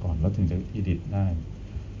จำขึ้นมาก่อนแล้วถึงจะ edit ได้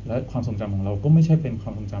และความทรงจำของเราก็ไม่ใช่เป็นคว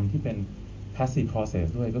ามทรงจำที่เป็น passive process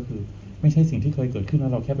ด้วยก็คือไม่ใช่สิ่งที่เคยเกิดขึ้นแล้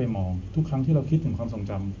วเราแค่ไปมองทุกครั้งที่เราคิดถึงความทรง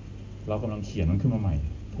จำเรากำลังเขียนมันขึ้นมาใหม่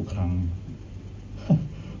ทุกครั้ง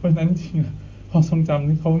เพราะฉะนั้นจริงๆความทรงจำ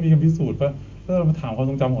นี่เขามีการพิสูจน์ว่าถ้าเราถามความ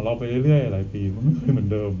ทรงจำของเราไปเรื่อยๆหลายปีมันไม่เคยเหมือน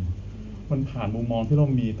เดิมมันผ่านมุมมองที่เรา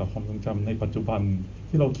มีต่อความทรงจำในปัจจุบัน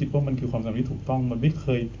ที่เราคิดว่ามันคือความทรงจำที่ถูกต้องมันไม่เค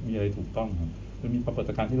ยมีอะไรถูกต้องครับมันมีปรากฏ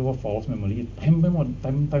การณ์ที่เรียกว่า false memory เต็มไปหมดเ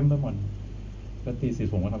ต็มไปหมดและตีสิ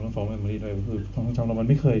ผมก็ทำเรื่อง false memory ด้วยก็คือความทรงจำเรามัน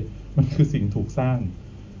ไม่เคยมันคือสิ่งถูกสร้าง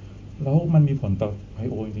แล้วมันมีผลต่อไบ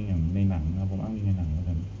โอจริงๆอย่างในหนังนะผมอ้างอิงในหนังแล้ว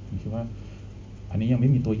กันผมคิดว่าอันนี้ยังไม่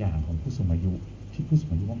มีตัวอย่างของผู้สูงอายุที่ผู้สู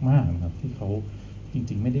งอายุมากๆนะครับที่เขาจ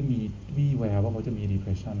ริงๆไม่ได้มีวี่แววว่าเขาจะมี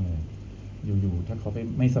depression เลยอยู่ๆถ้าเขา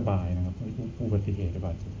ไม่สบายนะครับอุบัติเหตุหรือเป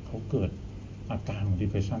ล่าเขาเกิดอาการของ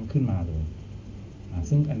depression ขึ้นมาเลย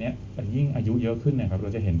ซึ่งอันเนี้ยยิ่งอายุเยอะขึ้นนะครับเรา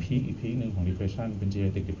จะเห็นพีคอีกพีคนึงของ depression เป็น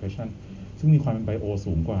geriatric depression ซึ่งมีความเป็นไบโอ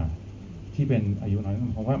สูงกว่าที่เป็นอายุน้อย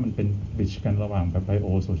เพราะว่ามันเป็น bridge กันระหว่างไบโอ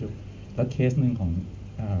โซเชียลและเคสหนึ่งของ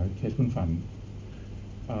เคสคุณฝัน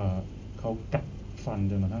เขากัดฟัน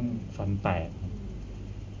จนกระทั่งฟันแตก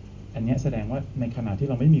อันนี้แสดงว่าในขณะที่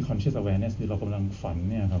เราไม่มี conscious awareness คือเรากำลังฝัน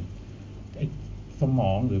เนี่ยครับสม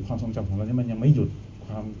องหรือความทรงจำของเราเนี่ยมันยังไม่หยุดค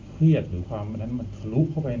วามเครียดหรือความนั้นมันทะลุ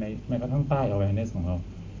เข้าไปในแม้กระทั่งใต้ awareness ของเรา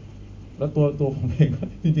แล้วตัวผมเอง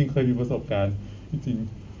จริงๆเคยมีประสบการณ์จริง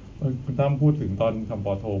ๆคุณตั้มพูดถึงตอนทำป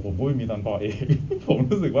อโทผมก็ไม่มีตอนปอเอก ผม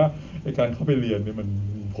รู้สึกว่าในการเข้าไปเรียนเนี่ยมัน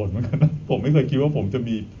มีผลเหมือนกันนะผมไม่เคยคิดว่าผมจะ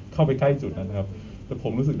มีเข้าไปใกล้จุดนั้นนะครับแต่ผ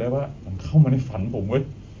มรู้สึกได้ว่ามันเข้ามาในฝันผมเว้ย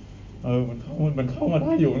มันเข้ามาไ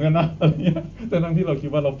ด้อยู่เหมือนกันนะอะไรเงี้ยแต่ทั้งที่เราคิด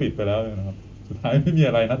ว่าเราปิดไปแล้วนะครับสุดท้ายไม่มี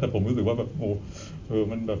อะไรนะแต่ผมรู้สึกว่าแบบ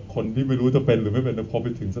มันแบบคนที่ไม่รู้จะเป็นหรือไม่เป็นแต่พอไป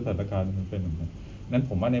ถึงสถานการณ์มันเป็นอย่างนั้นนั้น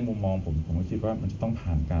ผมว่าในมุมมองผมก็คิดว่ามันจะต้อง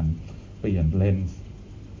ผ่านการเปลี่ยนเลนส์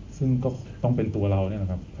ซึ่งก็ต้องเป็นตัวเราเนี่ยน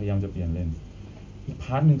ะครับพยายามจะเปลี่ยนเลนส์อีกพ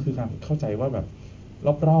าร์ทนึงคือการเข้าใจว่าแบบ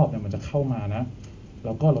รอบๆเนี่ยมันจะเข้ามานะแ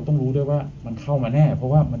ล้วก็เราต้องรู้ด้วยว่ามันเข้ามาแน่เพรา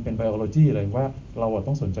ะว่ามันเป็นไบโอโลจีเลยว่าเรา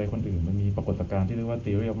ต้องสนใจคนอื่นมันมีปรากฏการณ์ที่เรียกว่า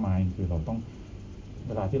theory of mind คือเราต้องเ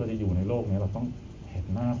วลาที่เราจะอยู่ในโลกนี้เราต้องเห็น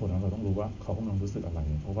หน้าคนแล้วเราต้องรู้ว่าเขากำลังรู้สึกอะไร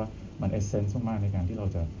เพราะว่ามันเอเซนส์มากในการที่เรา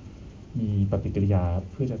จะมีปฏิกิริยา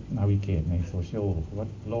เพื่อจะนาวิเกตในโซเชียลเพราะว่า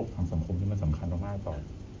โลกทางสังคมที่มันสำคัญมากต่อ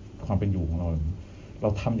ความเป็นอยู่ของเรา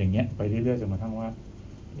ทำอย่างเงี้ยไปเรื่อยๆจนกระทั่งว่า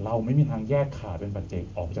เราไม่มีทางแยกขาดเป็นปัจเจก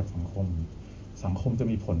ออกจากสังคมจะ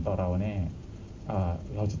มีผลต่อเราแน่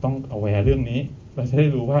เราจะต้อง aware เรื่องนี้เราจะได้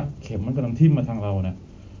รู้ว่าเข็มมันกำลังทิ่มมาทางเรานะ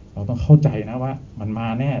เราต้องเข้าใจนะว่ามันมา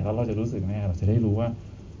แน่แล้วเราจะรู้สึกแน่เราจะได้รู้ว่า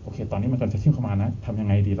โอเคตอนนี้มันกำลังจะทิ่มเข้ามานะทำยัง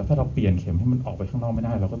ไงดีแล้วถ้าเราเปลี่ยนเข็มให้มันออกไปข้างนอกไม่ไ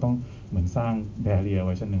ด้เราก็ต้องเหมือนสร้าง barrier ไ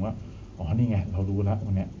ว้ชั้นหนึ่งว่านี่ไงเรารู้แล้ว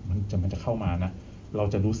วันนี้มันจะเข้ามานะเรา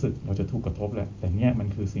จะรู้สึกเราจะถูกกระทบแหละแต่เนี่ยมัน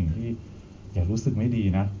คือสิ่งที่อย่ารู้สึกไม่ดี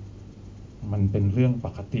นะมันเป็นเรื่องป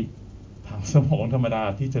กติทางสมองธรรมดา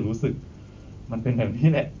ที่จะรู้สึกมันเป็นแบบนี้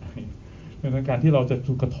แหละในการที่เราจะ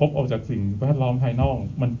ถูกกระทบออกจากสิ่งแวดล้อมภายนอก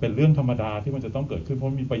มันเป็นเรื่องธรรมดาที่มันจะต้องเกิดขึ้นเพราะ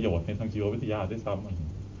มีประโยชน์ในทางชีววิทยาด้วยซ้ำผ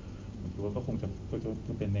มคิดว่าก็คงจะ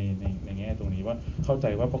เป็นในแง่ตรงนี้ว่าเข้าใจ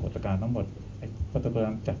ว่าปรากฏการณ์ทั้งหมดปรากฏก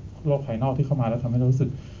ารณ์จากโลกภายนอกที่เข้ามาแล้วทำให้เรารู้สึก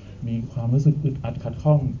มีความรู้สึกอึดอัดขัด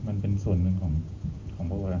ข้องมันเป็นส่วนหนึ่งของ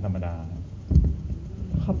ปรากฏการณ์ธรรมดา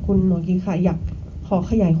ขอบคุณหมอกีค่ะอยากขอ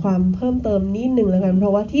ขยายความเพิ่มเติมนิดนึงแล้วกันเพรา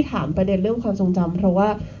ะว่าที่ถามประเด็นเรื่องความทรงจำเพราะว่า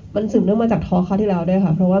มันสืบเนื่องมาจากทอล์คคราวที่แล้วด้วยค่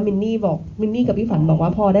ะเพราะว่ามินนี่กับพี่ฝันบอกว่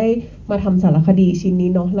าพอได้มาทำสารคดีชิ้นนี้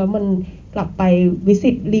เนาะแล้วมัน กลับไป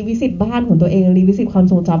รีวิสิตบ้านของตัวเองรีวิสิตความ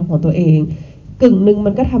ทรงจำของตัวเองกึ่งหนึ่ง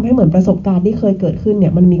มันก็ทำให้เหมือนประสบการณ์ที่เคยเกิดขึ้นเนี่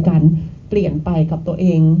ยมันมีการเปลี่ยนไปกับตัวเอ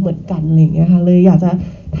งเหมือนกันอะไรอย่างเงี้ยค่ะเลยอยากจะ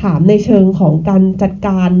ถามในเชิงของการจัดก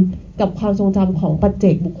ารกับความทรงจำของปัจเจ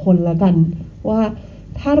กบุคคลแล้วกันว่า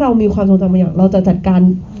ถ้าเรามีความทรงจำบางอย่างเราจะจัดการ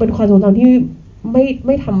เป็นความทรงจำที่ไ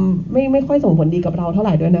ม่ค่อยส่งผลดีกับเราเท่าไห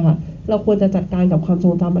ร่ด้วยนะคะเราควรจะจัดการกับความทร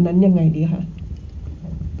งจำอันนั้นยังไงดีคะ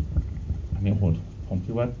อันนี้โหผม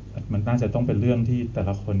คิดว่ามันน่าจะต้องเป็นเรื่องที่แต่ล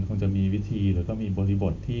ะคนคงจะมีวิธีหรือก็มีบริบ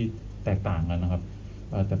ทที่แตกต่างกันนะครับ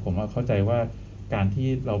แต่ผมว่าเข้าใจว่าการที่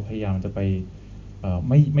เราพยายามจะไป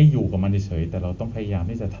ไม่อยู่กับมันเฉยแต่เราต้องพยายาม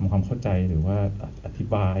ที่จะทำความเข้าใจหรือว่าอธิ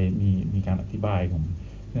บายมีการอธิบายของ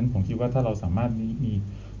นั้นผมคิดว่าถ้าเราสามารถมี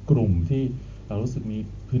กลุ่มที่เรารู้สึกมี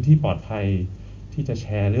พื้นที่ปลอดภัยที่จะแช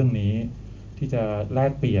ร์เรื่องนี้ที่จะแล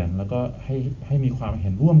กเปลี่ยนแล้วก็ให้มีความเห็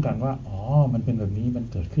นร่วมกันว่าอ๋อมันเป็นแบบนี้มัน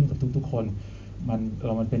เกิดขึ้นกับทุกๆคนมั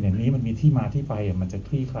นเป็นอย่างนี้มันมีที่มาที่ไปมันจะค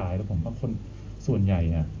ลี่คลายแล้วผมว่าคนส่วนใหญ่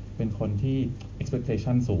เนี่ยเป็นคนที่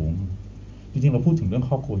expectation สูงจริงๆเราพูดถึงเรื่อง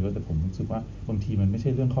ครอบครัวเยอะแต่ผมรู้สึกว่าบางทีมันไม่ใช่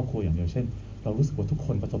เรื่องครอบครัวอย่างเดียวเช่นเรารู้สึกว่าทุกค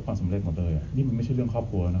นประสบความสำเร็จหมดเลยนี่มันไม่ใช่เรื่องครอบ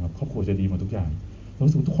ครัวนะครับครอบครัวจะดีหมดทุกอย่างเรา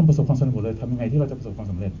รู้สึกว่าทุกคนประสบความสำเร็จหมดเลยทำยังไงที่เราจะประสบความ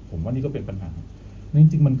สำเร็จผมว่านี่ก็เป็นปัญหาจ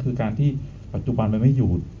ริงๆมันคือการที่ปัจจุบันมันไม่อ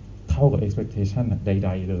ยู่เท่ากับ expectation ใด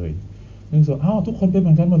ๆเลยนึกว่าทุกคนเป็นเห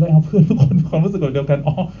มือนกันหมดเลยเพื่อนทุกคนความรู้สึกแบบเดียวกัน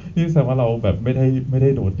นี่แสดงว่าเราแบบไม่ได้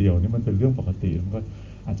โดดเดี่ยวนี่มันเป็นเรื่องปกติมันก็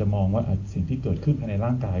อาจจะมองว่าสิ่งที่เกิดขึ้นภายในร่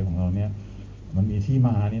างกายของเราเนี่ยมันมีที่ม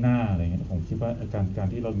านี่หน้าอะไรเงี้ยผมคิดว่าการ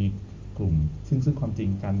ที่เรามีกลุ่มซึ่งความจริง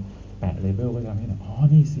การแปะเลเบลก็จะทำให้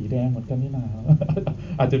นี่สีแดงเหมือนกันนี่นา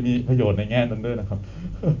อาจจะมีประโยชน์ในแง่นั้นด้วยนะครับ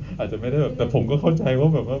อาจจะไม่ได้แบบแต่ผมก็เข้าใจว่า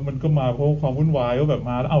แบบว่ามันก็มาเพราะความวุ่นวายว่าแบบ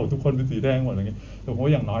มาแล้วทุกคนเป็นสีแดงหมดอะไรเงี้ยแต่ผมว่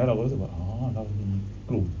าอย่างน้อยเราก็รู้สึกว่าเรามี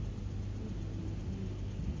กลุ่ม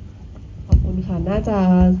ขอบคุณค่ะน่าจะ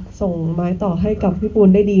ส่งไม้ต่อให้กับพี่ปูน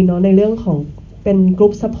ได้ดีเนาะในเรื่องของเป็นกลุ่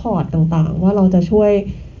มซัพพอร์ตต่างๆว่าเราจะช่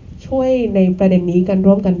วยในประเด็นนี้กัน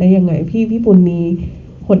ร่วมกันได้ยังไงพี่ปูนมี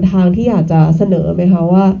หนทางที่อยากจะเสนอไหมคะ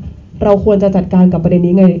ว่าเราควรจะจัดการกับประเด็น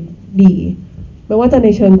นี้ไงดีไม่ว่าจะใน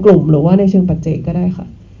เชิงกลุ่มหรือว่าในเชิงปัจเจกก็ได้ค่ะ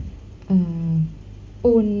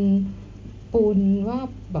ปูนว่า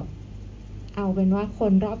แบบเอาเป็นว่าค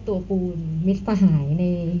นรอบตัวปูนมิตรสหายใน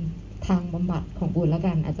ทางบำบัดของปูนแล้ว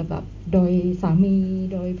กันอาจจะแบบโดยสามี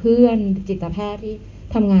โดยเพื่อนจิตแพทย์ที่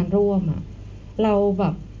ทำงานร่วมเร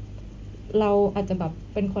าอาจจะแบบ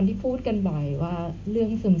เป็นคนที่พูดกันบ่อยว่าเรื่อง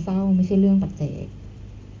ซึมเศร้าไม่ใช่เรื่องปัจเจก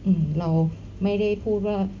เราไม่ได้พูด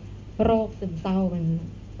ว่าโรคซึมเศร้าเป็น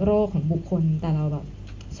โรคของบุคคลแต่เราแบบ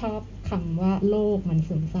ชอบคำว่าโลกมัน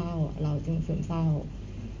ซึมเศร้าเราจึงซึมเศร้า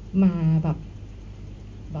มาแบบ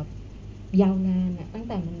ยาวนานตั้ง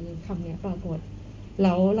แต่มันมีคำนี้ปรากฏแ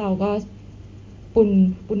ล้วเราก็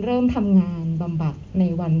ปุณเริ่มทำงานบำบัดใน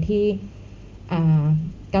วันที่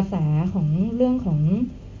กระแสของเรื่องของ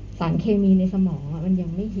สารเคมีในสมองมันยั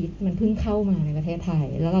งไม่ฮิตมันเพิ่งเข้ามาในประเทศไทย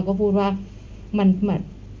แล้วเราก็พูดว่ามันเหมือน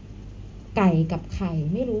ไก่กับไข่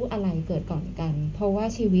ไม่รู้อะไรเกิดก่อนกันเพราะว่า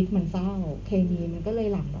ชีวิตมันเศร้าเคมีมันก็เลย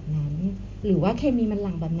หลั่งแบบนั้นหรือว่าเคมีมันห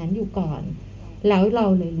ลั่งแบบนั้นอยู่ก่อนแล้วเรา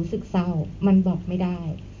เลยรู้สึกเศร้ามันบอกไม่ได้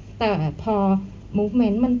แต่พอ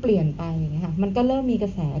movement มันเปลี่ยนไปอย่างเงี้ยค่ะมันก็เริ่มมีกร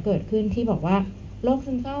ะแสเกิดขึ้นที่บอกว่าโรค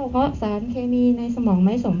ซึมเศร้าเพราะสารเคมีในสมองไ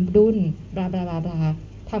ม่สมดุลบลาบลาบลาบลา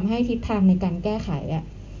ทำให้ทิศทางในการแก้ไข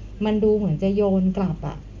มันดูเหมือนจะโยนกลับ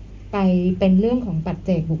ไปเป็นเรื่องของปัจเจ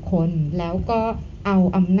กบุคคลแล้วก็เอา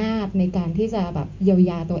อำนาจในการที่จะแบบเยียว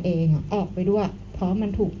ยาตัวเองออกไปด้วยเพราะมัน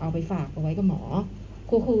ถูกเอาไปฝากเอาไว้กับหมอ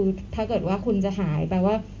คือถ้าเกิดว่าคุณจะหายแปล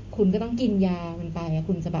ว่าคุณก็ต้องกินยามันไป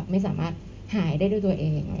คุณจะแบบไม่สามารถหายได้ด้วยตัวเอ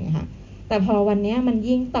งอะไรอย่างเงี้ยค่ะแต่พอวันนี้มัน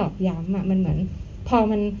ยิ่งตอกย้ำมันเหมือนพอ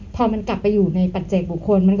มันกลับไปอยู่ในปัจเจกบุคค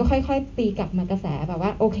ลมันก็ค่อยๆตีกลับมากระแสแบบว่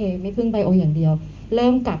าโอเคไม่พึ่งไบโออย่างเดียวเริ่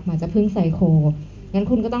มกลับมาจะพึ่งไซโคงั้น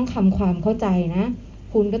คุณก็ต้องทำความเข้าใจนะ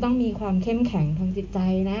คุณก็ต้องมีความเข้มแข็งทางจิตใจ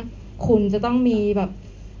นะคุณจะต้องมีแบบ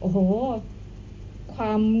โอ้โหคว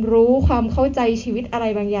ามรู้ความเข้าใจชีวิตอะไร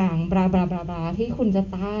บางอย่างบลาบลาบลาบลาที่คุณจะ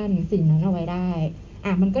ต้านสิ่งนั้นเอาไว้ได้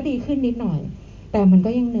มันก็ดีขึ้นนิดหน่อยแต่มันก็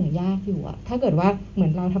ยังเหนื่อยยากอยู่ถ้าเกิดว่าเหมือ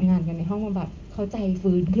นเราทำงานกันในห้องบำบัดเข้าใจ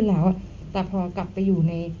ฟื้นขึ้นแล้วแต่พอกลับไปอยู่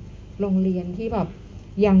ในโรงเรียนที่แบบ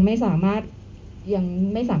ยังไม่สามารถ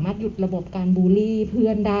หยุดระบบการบูลลี่เพื่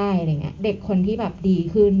อนได้อะไรเงี้ยเด็กคนที่แบบดี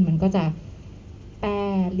ขึ้นมันก็จะแปร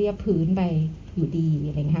เรียบพื้นไปอยู่ดี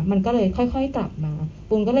อะไรเงี้ยค่ะมันก็เลยค่อยๆกลับมา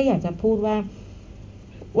ปุณก็เลยอยากจะพูดว่า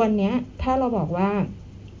วันนี้ถ้าเราบอกว่า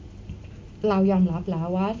เรายอมรับแล้ว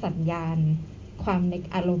ว่าสัญญาณความใน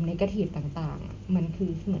อารมณ์เนกาทีฟต่างๆมันคื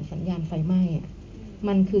อเหมือนสัญญาณไฟไหม้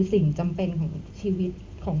มันคือสิ่งจำเป็นของชีวิต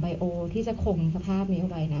ของไบโอที่จะคงสภาพนี้เอา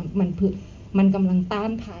ไว้นะมันกำลังต้า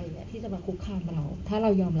นภัยที่จะมาคุกคามเราถ้าเรา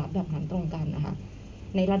ยอมรับแบบนั้นตรงกันนะคะ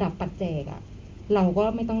ในระดับปัจเจกอะเราก็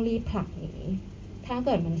ไม่ต้องรีบผลักหนีถ้าเ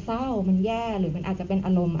กิดมันเศร้ามันแย่หรือมันอาจจะเป็นอ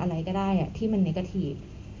ารมณ์อะไรก็ได้อะที่มันเนกาทีฟ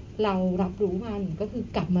เรารับรู้มันก็คือ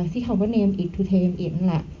กลับมาที่คำว่า name it to tame it นั่น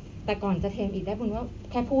แหละแต่ก่อนจะ tame it ได้บุญว่า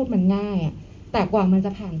แค่พูดมันง่ายอะแต่กว่ามันจ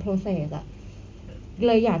ะผ่าน process อะเ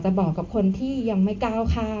ลยอยากจะบอกกับคนที่ยังไม่ก้าว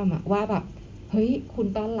ข้ามอะว่าแบบเฮ้ยคุณ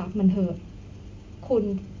ต้อนรับมันเถอะ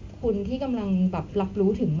คุณที่กำลังแบบรับ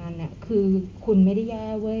รู้ถึงมันเนี่ยคือคุณไม่ได้แย่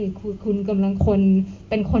เว้ยคุณกำลัง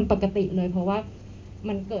เป็นคนปกติเลยเพราะว่า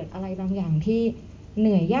มันเกิดอะไรบางอย่างที่เห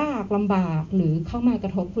นื่อยยากลำบากหรือเข้ามากร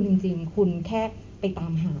ะทบคุณจริงๆคุณแค่ไปตา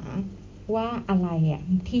มหาว่าอะไรอ่ะ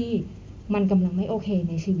ที่มันกำลังไม่โอเค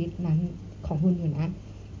ในชีวิตนั้นของคุณอยู่นะ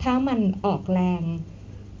ถ้ามันออกแรง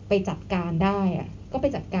ไปจัดการได้อ่ะก็ไป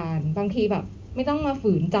จัดการบางทีแบบไม่ต้องมา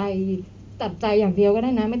ฝืนใจตัดใจอย่างเดียวก็ไ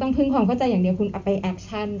ด้นะไม่ต้องพึ่งความเข้าใจอย่างเดียวคุณเอาไปแอค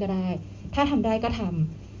ชั่นก็ได้ถ้าทำได้ก็ท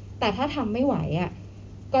ำแต่ถ้าทำไม่ไหวอ่ะ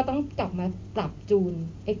ก็ต้องกลับมาปรับจูน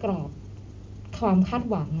ไอ้กรอบความคาด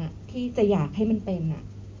หวังอ่ะที่จะอยากให้มันเป็นอ่ะ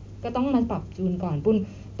ก็ต้องมาปรับจูนก่อน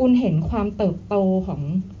ปุ้นเห็นความเติบโตขอ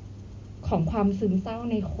งความซึมเศร้า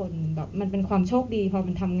ในคนแบบมันเป็นความโชคดีพอ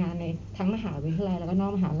มันทำงานในทั้งมหาวิทยาลัยแล้วก็นอ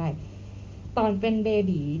กมหาลัยตอนเป็นเบ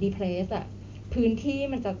บีดีเพรสอ่ะพื้นที่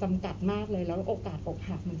มันจะจำกัดมากเลยแล้วโอกาสอก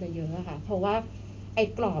หักมันจะเยอะค่ะเพราะว่าไอ้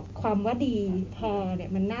กรอบความว่าดีพอเนี่ย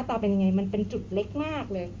มันหน้าตาเป็นยังไงมันเป็นจุดเล็กมาก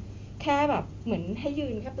เลยแค่แบบเหมือนให้ยื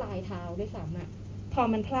นแค่ปลายเท้าด้วยซ้ำอ่ะพอ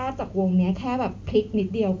มันพลาดจากวงเนี้ยแค่แบบพลิกนิด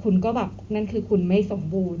เดียวคุณก็แบบนั่นคือคุณไม่สม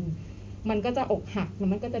บูรณ์มันก็จะอกหัก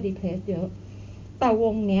มันก็จะดีเพรสเยอะแต่ว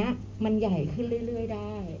งเนี้ยมันใหญ่ขึ้นเรื่อยๆไ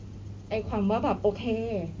ด้ไอ้ความว่าแบบโอเค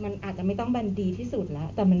มันอาจจะไม่ต้องบันดีที่สุดแล้ว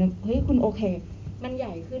แต่มันเฮ้ยคุณโอเคมันให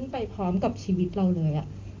ญ่ขึ้นไปพร้อมกับชีวิตเราเลยอะ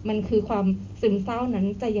มันคือความซึมเศร้านั้น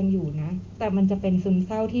จะยังอยู่นะแต่มันจะเป็นซึมเ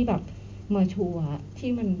ศร้าที่แบบมาชัวที่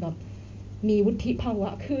มันแบบมีวุฒิภาวะ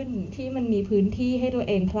ขึ้นที่มันมีพื้นที่ให้ตัว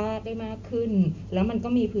เองพลาดได้มากขึ้นแล้วมันก็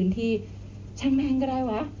มีพื้นที่ช่างแม่งก็ได้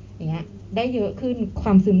วะอย่างเงี้ยได้เยอะขึ้นคว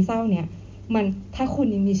ามซึมเศร้าเนี่ยมันถ้าคุณ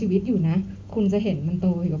ยังมีชีวิตอยู่นะคุณจะเห็นมันโต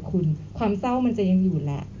ไปกับคุณความเศร้ามันจะยังอยู่แ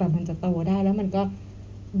หละแต่มันจะโตได้แล้วมันก็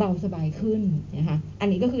เบาสบายขึ้นนะคะอัน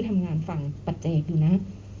นี้ก็คือทำงานฝั่งปัจเจกอยู่นะ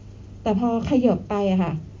แต่พอขยับไปอะค่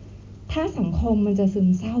ะถ้าสังคมมันจะซึม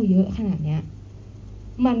เศร้าเยอะขนาดเนี้ย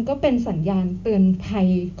มันก็เป็นสัญญาณเตือนภัย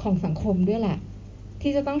ของสังคมด้วยแหละ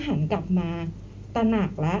ที่จะต้องหันกลับมาตระหนั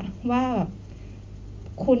กแล้วว่า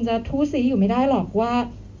คุณจะทู่ซีอยู่ไม่ได้หรอกว่า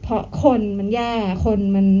เพราะคนมันแย่คน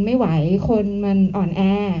มันไม่ไหวคนมันอ่อนแอ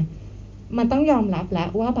มันต้องยอมรับแล้ว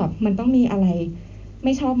ว่าแบบมันต้องมีอะไรไ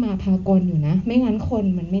ม่ชอบมาพากลอยู่นะไม่งั้นคน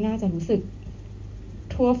มันไม่น่าจะรู้สึก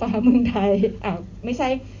ทั่วฟ้าเมืองไทยไม่ใ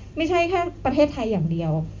ช่แค่ประเทศไทยอย่างเดีย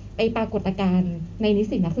วไอปรากฏการณ์ในนิ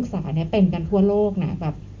สิตนักศึกษาเนี่ยเป็นกันทั่วโลกนะแบ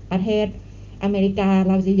บประเทศอเมริกา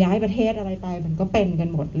เราจะย้ายประเทศอะไรไปมันก็เป็นกัน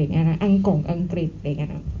หมดอะไรเงี้ยนะอังกฤษอะไรเงี้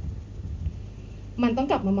ยนะมันต้อง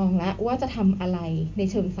กลับมามองแล้วว่าจะทำอะไรใน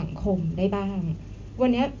เชิงสังคมได้บ้างวัน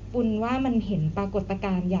นี้ปุณว่ามันเห็นปรากฏก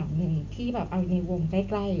ารณ์อย่างหนึ่งที่แบบเอาในวงใก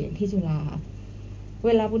ล้ๆที่จุฬาเว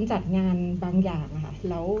ลาปุณจัดงานบางอย่างอะค่ะ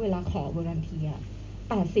แล้วเวลาขอวอลันเทียร์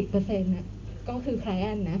 80% นะก็คือไคลเอ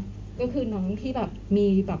นต์นะก็คือน้องที่แบบ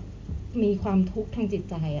มีความทุกข์ทางจิต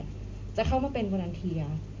ใจอะจะเข้ามาเป็นวอลันเทีย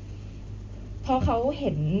ร์เพราะเขาเ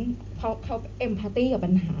ห็นเขาเอมพัตตี้กับ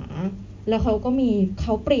ปัญหาแล้วเขา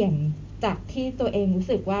เปลี่ยนจากที่ตัวเองรู้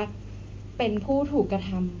สึกว่าเป็นผู้ถูกกระ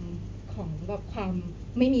ทำของแบบความ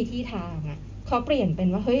ไม่มีที่ทางอ่ะเขาเปลี่ยนเป็น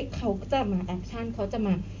ว่าเฮ้ยเขาจะมาแอคชั่นเขาจะม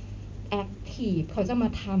าแอคทีฟเขาจะมา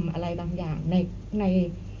ทำอะไรบางอย่าง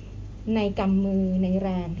ในกำมือในแร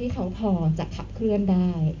งที่เขาพอจะขับเคลื่อนไ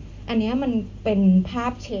ด้อันนี้มันเป็นภา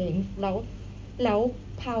พเชนจ์แล้ว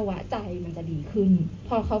ภาวะใจมันจะดีขึ้นพ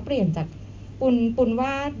อเขาเปลี่ยนจากปุณว่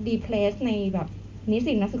าดีเพรสในแบบนิ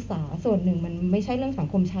สิตนักศึกษาส่วนหนึ่งมันไม่ใช่เรื่องสัง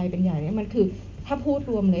คมชายเป็นใหญ่เนี่ยมันคือถ้าพูด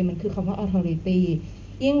รวมเลยมันคือคำว่า authority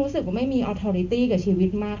ยิ่งรู้สึกว่าไม่มี authority กับชีวิต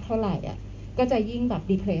มากเท่าไหร่อ่ะก็จะยิ่งแบบ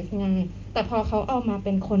depress ง่ายแต่พอเขาเอามาเ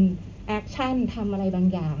ป็นคน action ทำอะไรบาง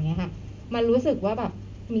อย่างเนี่ยค่ะมันรู้สึกว่าแบบ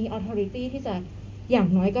มี authority ที่จะอย่าง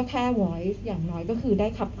น้อยก็แค่ voice อย่างน้อยก็คือได้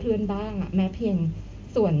ขับเคลื่อนบ้างอ่ะแม้เพียง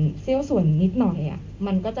เสี้ยวส่วนนิดหน่อยอ่ะ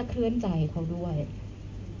มันก็จะเคลื่อนใจเขาด้วย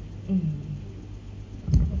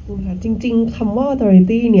จริงๆคำว่า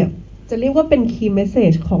authority เนี่ยจะเรียกว่าเป็น key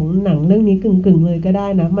message ของหนังเรื่องนี้กึ่งๆเลยก็ได้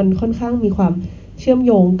นะมันค่อนข้างมีความเชื่อมโ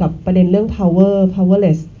ยงกับประเด็นเรื่อง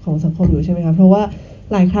powerless ของสังคมอยู่ใช่ไหมคะเพราะว่า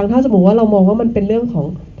หลายครั้งถ้าสมมติว่าเรามองว่ามันเป็นเรื่องของ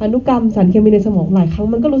พันธุกรรมสารเคมีในสมองหลายครั้ง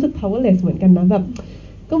มันก็รู้สึก powerless เหมือนกันนะแบบ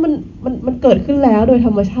ก็มันเกิดขึ้นแล้วโดยธ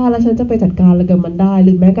รรมชาติแล้วฉันจะไปจัดการอะไรกับมันได้ห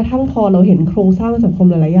รือแม้กระทั่งพอเราเห็นโครงสร้างสังคม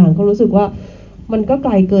หลายๆอย่างก็รู้สึกว่ามันก็ไก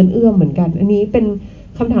ลเกินเอื้อมเหมือนกันอันนี้เป็น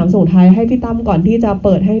คำถามส่งท้ายให้พี่ตั้มก่อนที่จะเ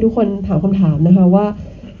ปิดให้ทุกคนถามคำถามนะคะว่า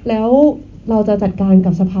แล้วเราจะจัดการ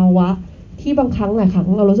กับสภาวะ ที่บางครั้งหลายครั้ง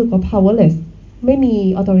เรารู้สึกว่า powerless ไม่มี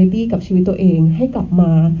authority กับชีวิตตัวเองให้กลับม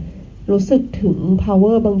ารู้สึกถึง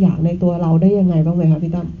power บางอย่างในตัวเราได้ยังไงบ้างไหมคะ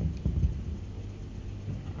พี่ตั้ม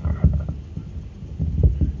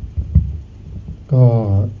ก็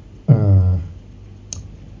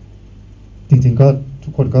จริงๆก็ทุ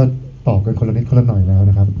กคนก็ตอบกันคนละนิดคนละหน่อยแล้ว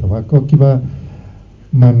นะครับแต่ว่าก็คิดว่า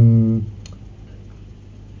มัน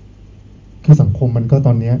คือสังคมมันก็ต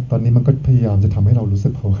อนนี้มันก็พยายามจะทำให้เรารู้สึ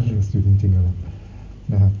ก powerless อยู่จริงๆแล้ว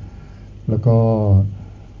นะครับแล้วก็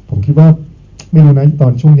ผมคิดว่าไม่รู้นะตอ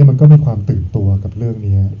นช่วงนี้มันก็มีความตื่นตัวกับเรื่อง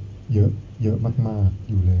นี้เยอะมากๆ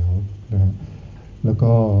อยู่แล้วนะฮะแล้ว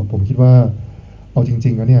ก็ผมคิดว่าเอาจ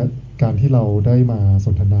ริงๆแล้วเนี่ยการที่เราได้มาส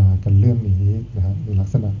นทนากันเรื่องนี้นะฮะในลัก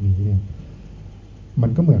ษณะนี้เนี่ยมั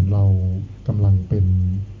นก็เหมือนเรากำลังเ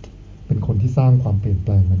ป็นคนที่สร้างความเปลี่ยนแป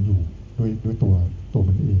ลงนั้นอยู่ด้วยตัว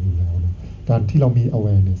มันเองอยู่แล้วนะการที่เรามี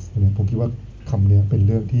awareness เนี่ยผมคิดว่าคำนี้เป็นเ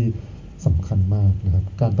รื่องที่สำคัญมากนะครับ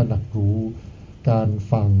การตระหนักรู้การ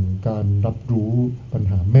ฟังการรับรู้ปัญ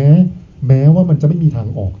หาแม้ว่ามันจะไม่มีทาง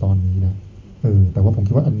ออกตอนนี้นะแต่ว่าผม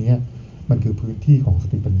คิดว่าอันเนี้ยมันคือพื้นที่ของส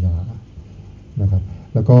ติปัญญานะครับ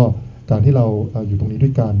แล้วก็การที่เราอยู่ตรงนี้ด้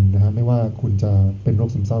วยกันนะฮะไม่ว่าคุณจะเป็นโรค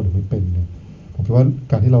ซึมเศร้าหรือไม่เป็นเนี่ยผมคิดว่า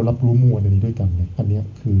การที่เรารับรู้มวลอันนี้ด้วยกันเนี่ยอันเนี้ย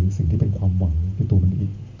คือสิ่งที่เป็นความหวังในตัวมันเอ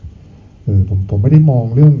งผมไม่ได้มอง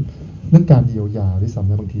เรื่องการเยียวยาด้วยซ้ำ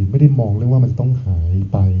นะบางทีไม่ได้มองเรื่องว่ามันจะต้องหาย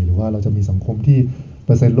ไปหรือว่าเราจะมีสังคมที่เป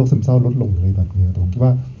อร์เซ็นต์โรคซึมเศร้าลดลงหรืออะไรแบบนี้แต่ผมคิดว่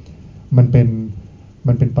ามันเป็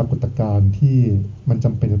นปรากฏการณ์ที่มันจ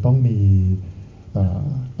ำเป็นจะต้องมี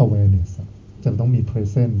awareness จะต้องมี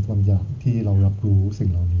presence บางอย่างที่เรารับรู้สิ่ง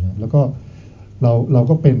เหล่านี้แล้วก็เรา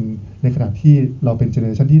ก็เป็นในขณะที่เราเป็นเจเนอเ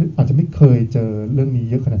รชันที่อาจจะไม่เคยเจอเรื่องนี้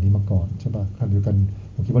เยอะขนาดนี้มาก่อนใช่ป่ะขณะเดียวกัน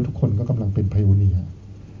ผมคิดว่าทุกคนก็กำลังเป็นไพโอเนียร์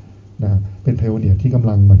นะเป็นไพโอเนียร์ที่กำ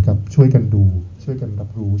ลังเหมือนกับช่วยกันดูช่วยกันรับ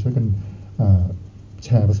รู้ช่วยกันแช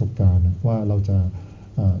ร์ประสบการณ์ว่าเราจะ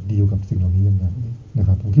ดีลกับสิ่งเหล่านี้ยังไงนะค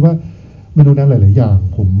รับผมคิดว่าไม่รู้นะหลายๆอย่าง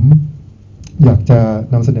ผมอยากจะ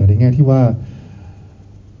นำเสนอในแง่ที่ว่า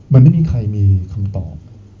มันไม่มีใครมีคำตอบ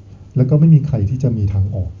แล้วก็ไม่มีใครที่จะมีทาง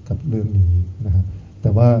ออกกับเรื่องนี้นะฮะแต่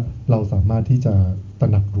ว่าเราสามารถที่จะตระ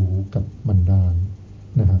หนักรู้กับมันได้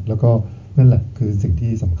นะฮะแล้วก็นั่นแหละคือสิ่ง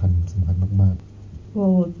ที่สำคัญมากๆโอ้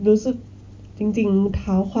รู้สึกจริงๆเ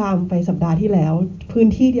ท้าความไปสัปดาห์ที่แล้วพื้น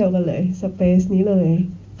ที่เดียวกันเลย space นี้เลย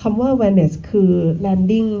คำว่า awareness คือ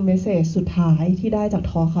landing message สุดท้ายที่ได้จาก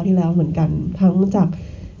ทอคราวที่แล้วเหมือนกันทั้งจาก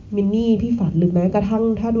มินนี่พี่ฝันหรือแม้กระทั่ง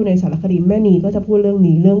ถ้าดูในสารคดีแม่นีก็จะพูดเรื่อง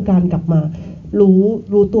นี้เรื่องการกลับมา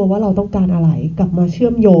รู้ตัวว่าเราต้องการอะไรกลับมาเชื่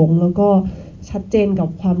อมโยงแล้วก็ชัดเจนกับ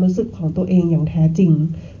ความรู้สึกของตัวเองอย่างแท้จริง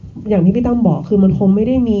อย่างที่พี่ตั้มบอกคือมันคงไม่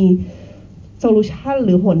ได้มีโซลูชันห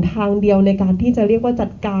รือหนทางเดียวในการที่จะเรียกว่าจั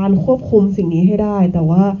ดการควบคุมสิ่งนี้ให้ได้แต่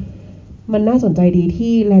ว่ามันน่าสนใจดี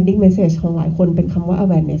ที่ landing message ของหลายคนเป็นคำว่า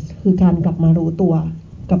awareness คือการกลับมารู้ตัว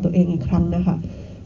กับตัวเองอีกครั้งนะคะ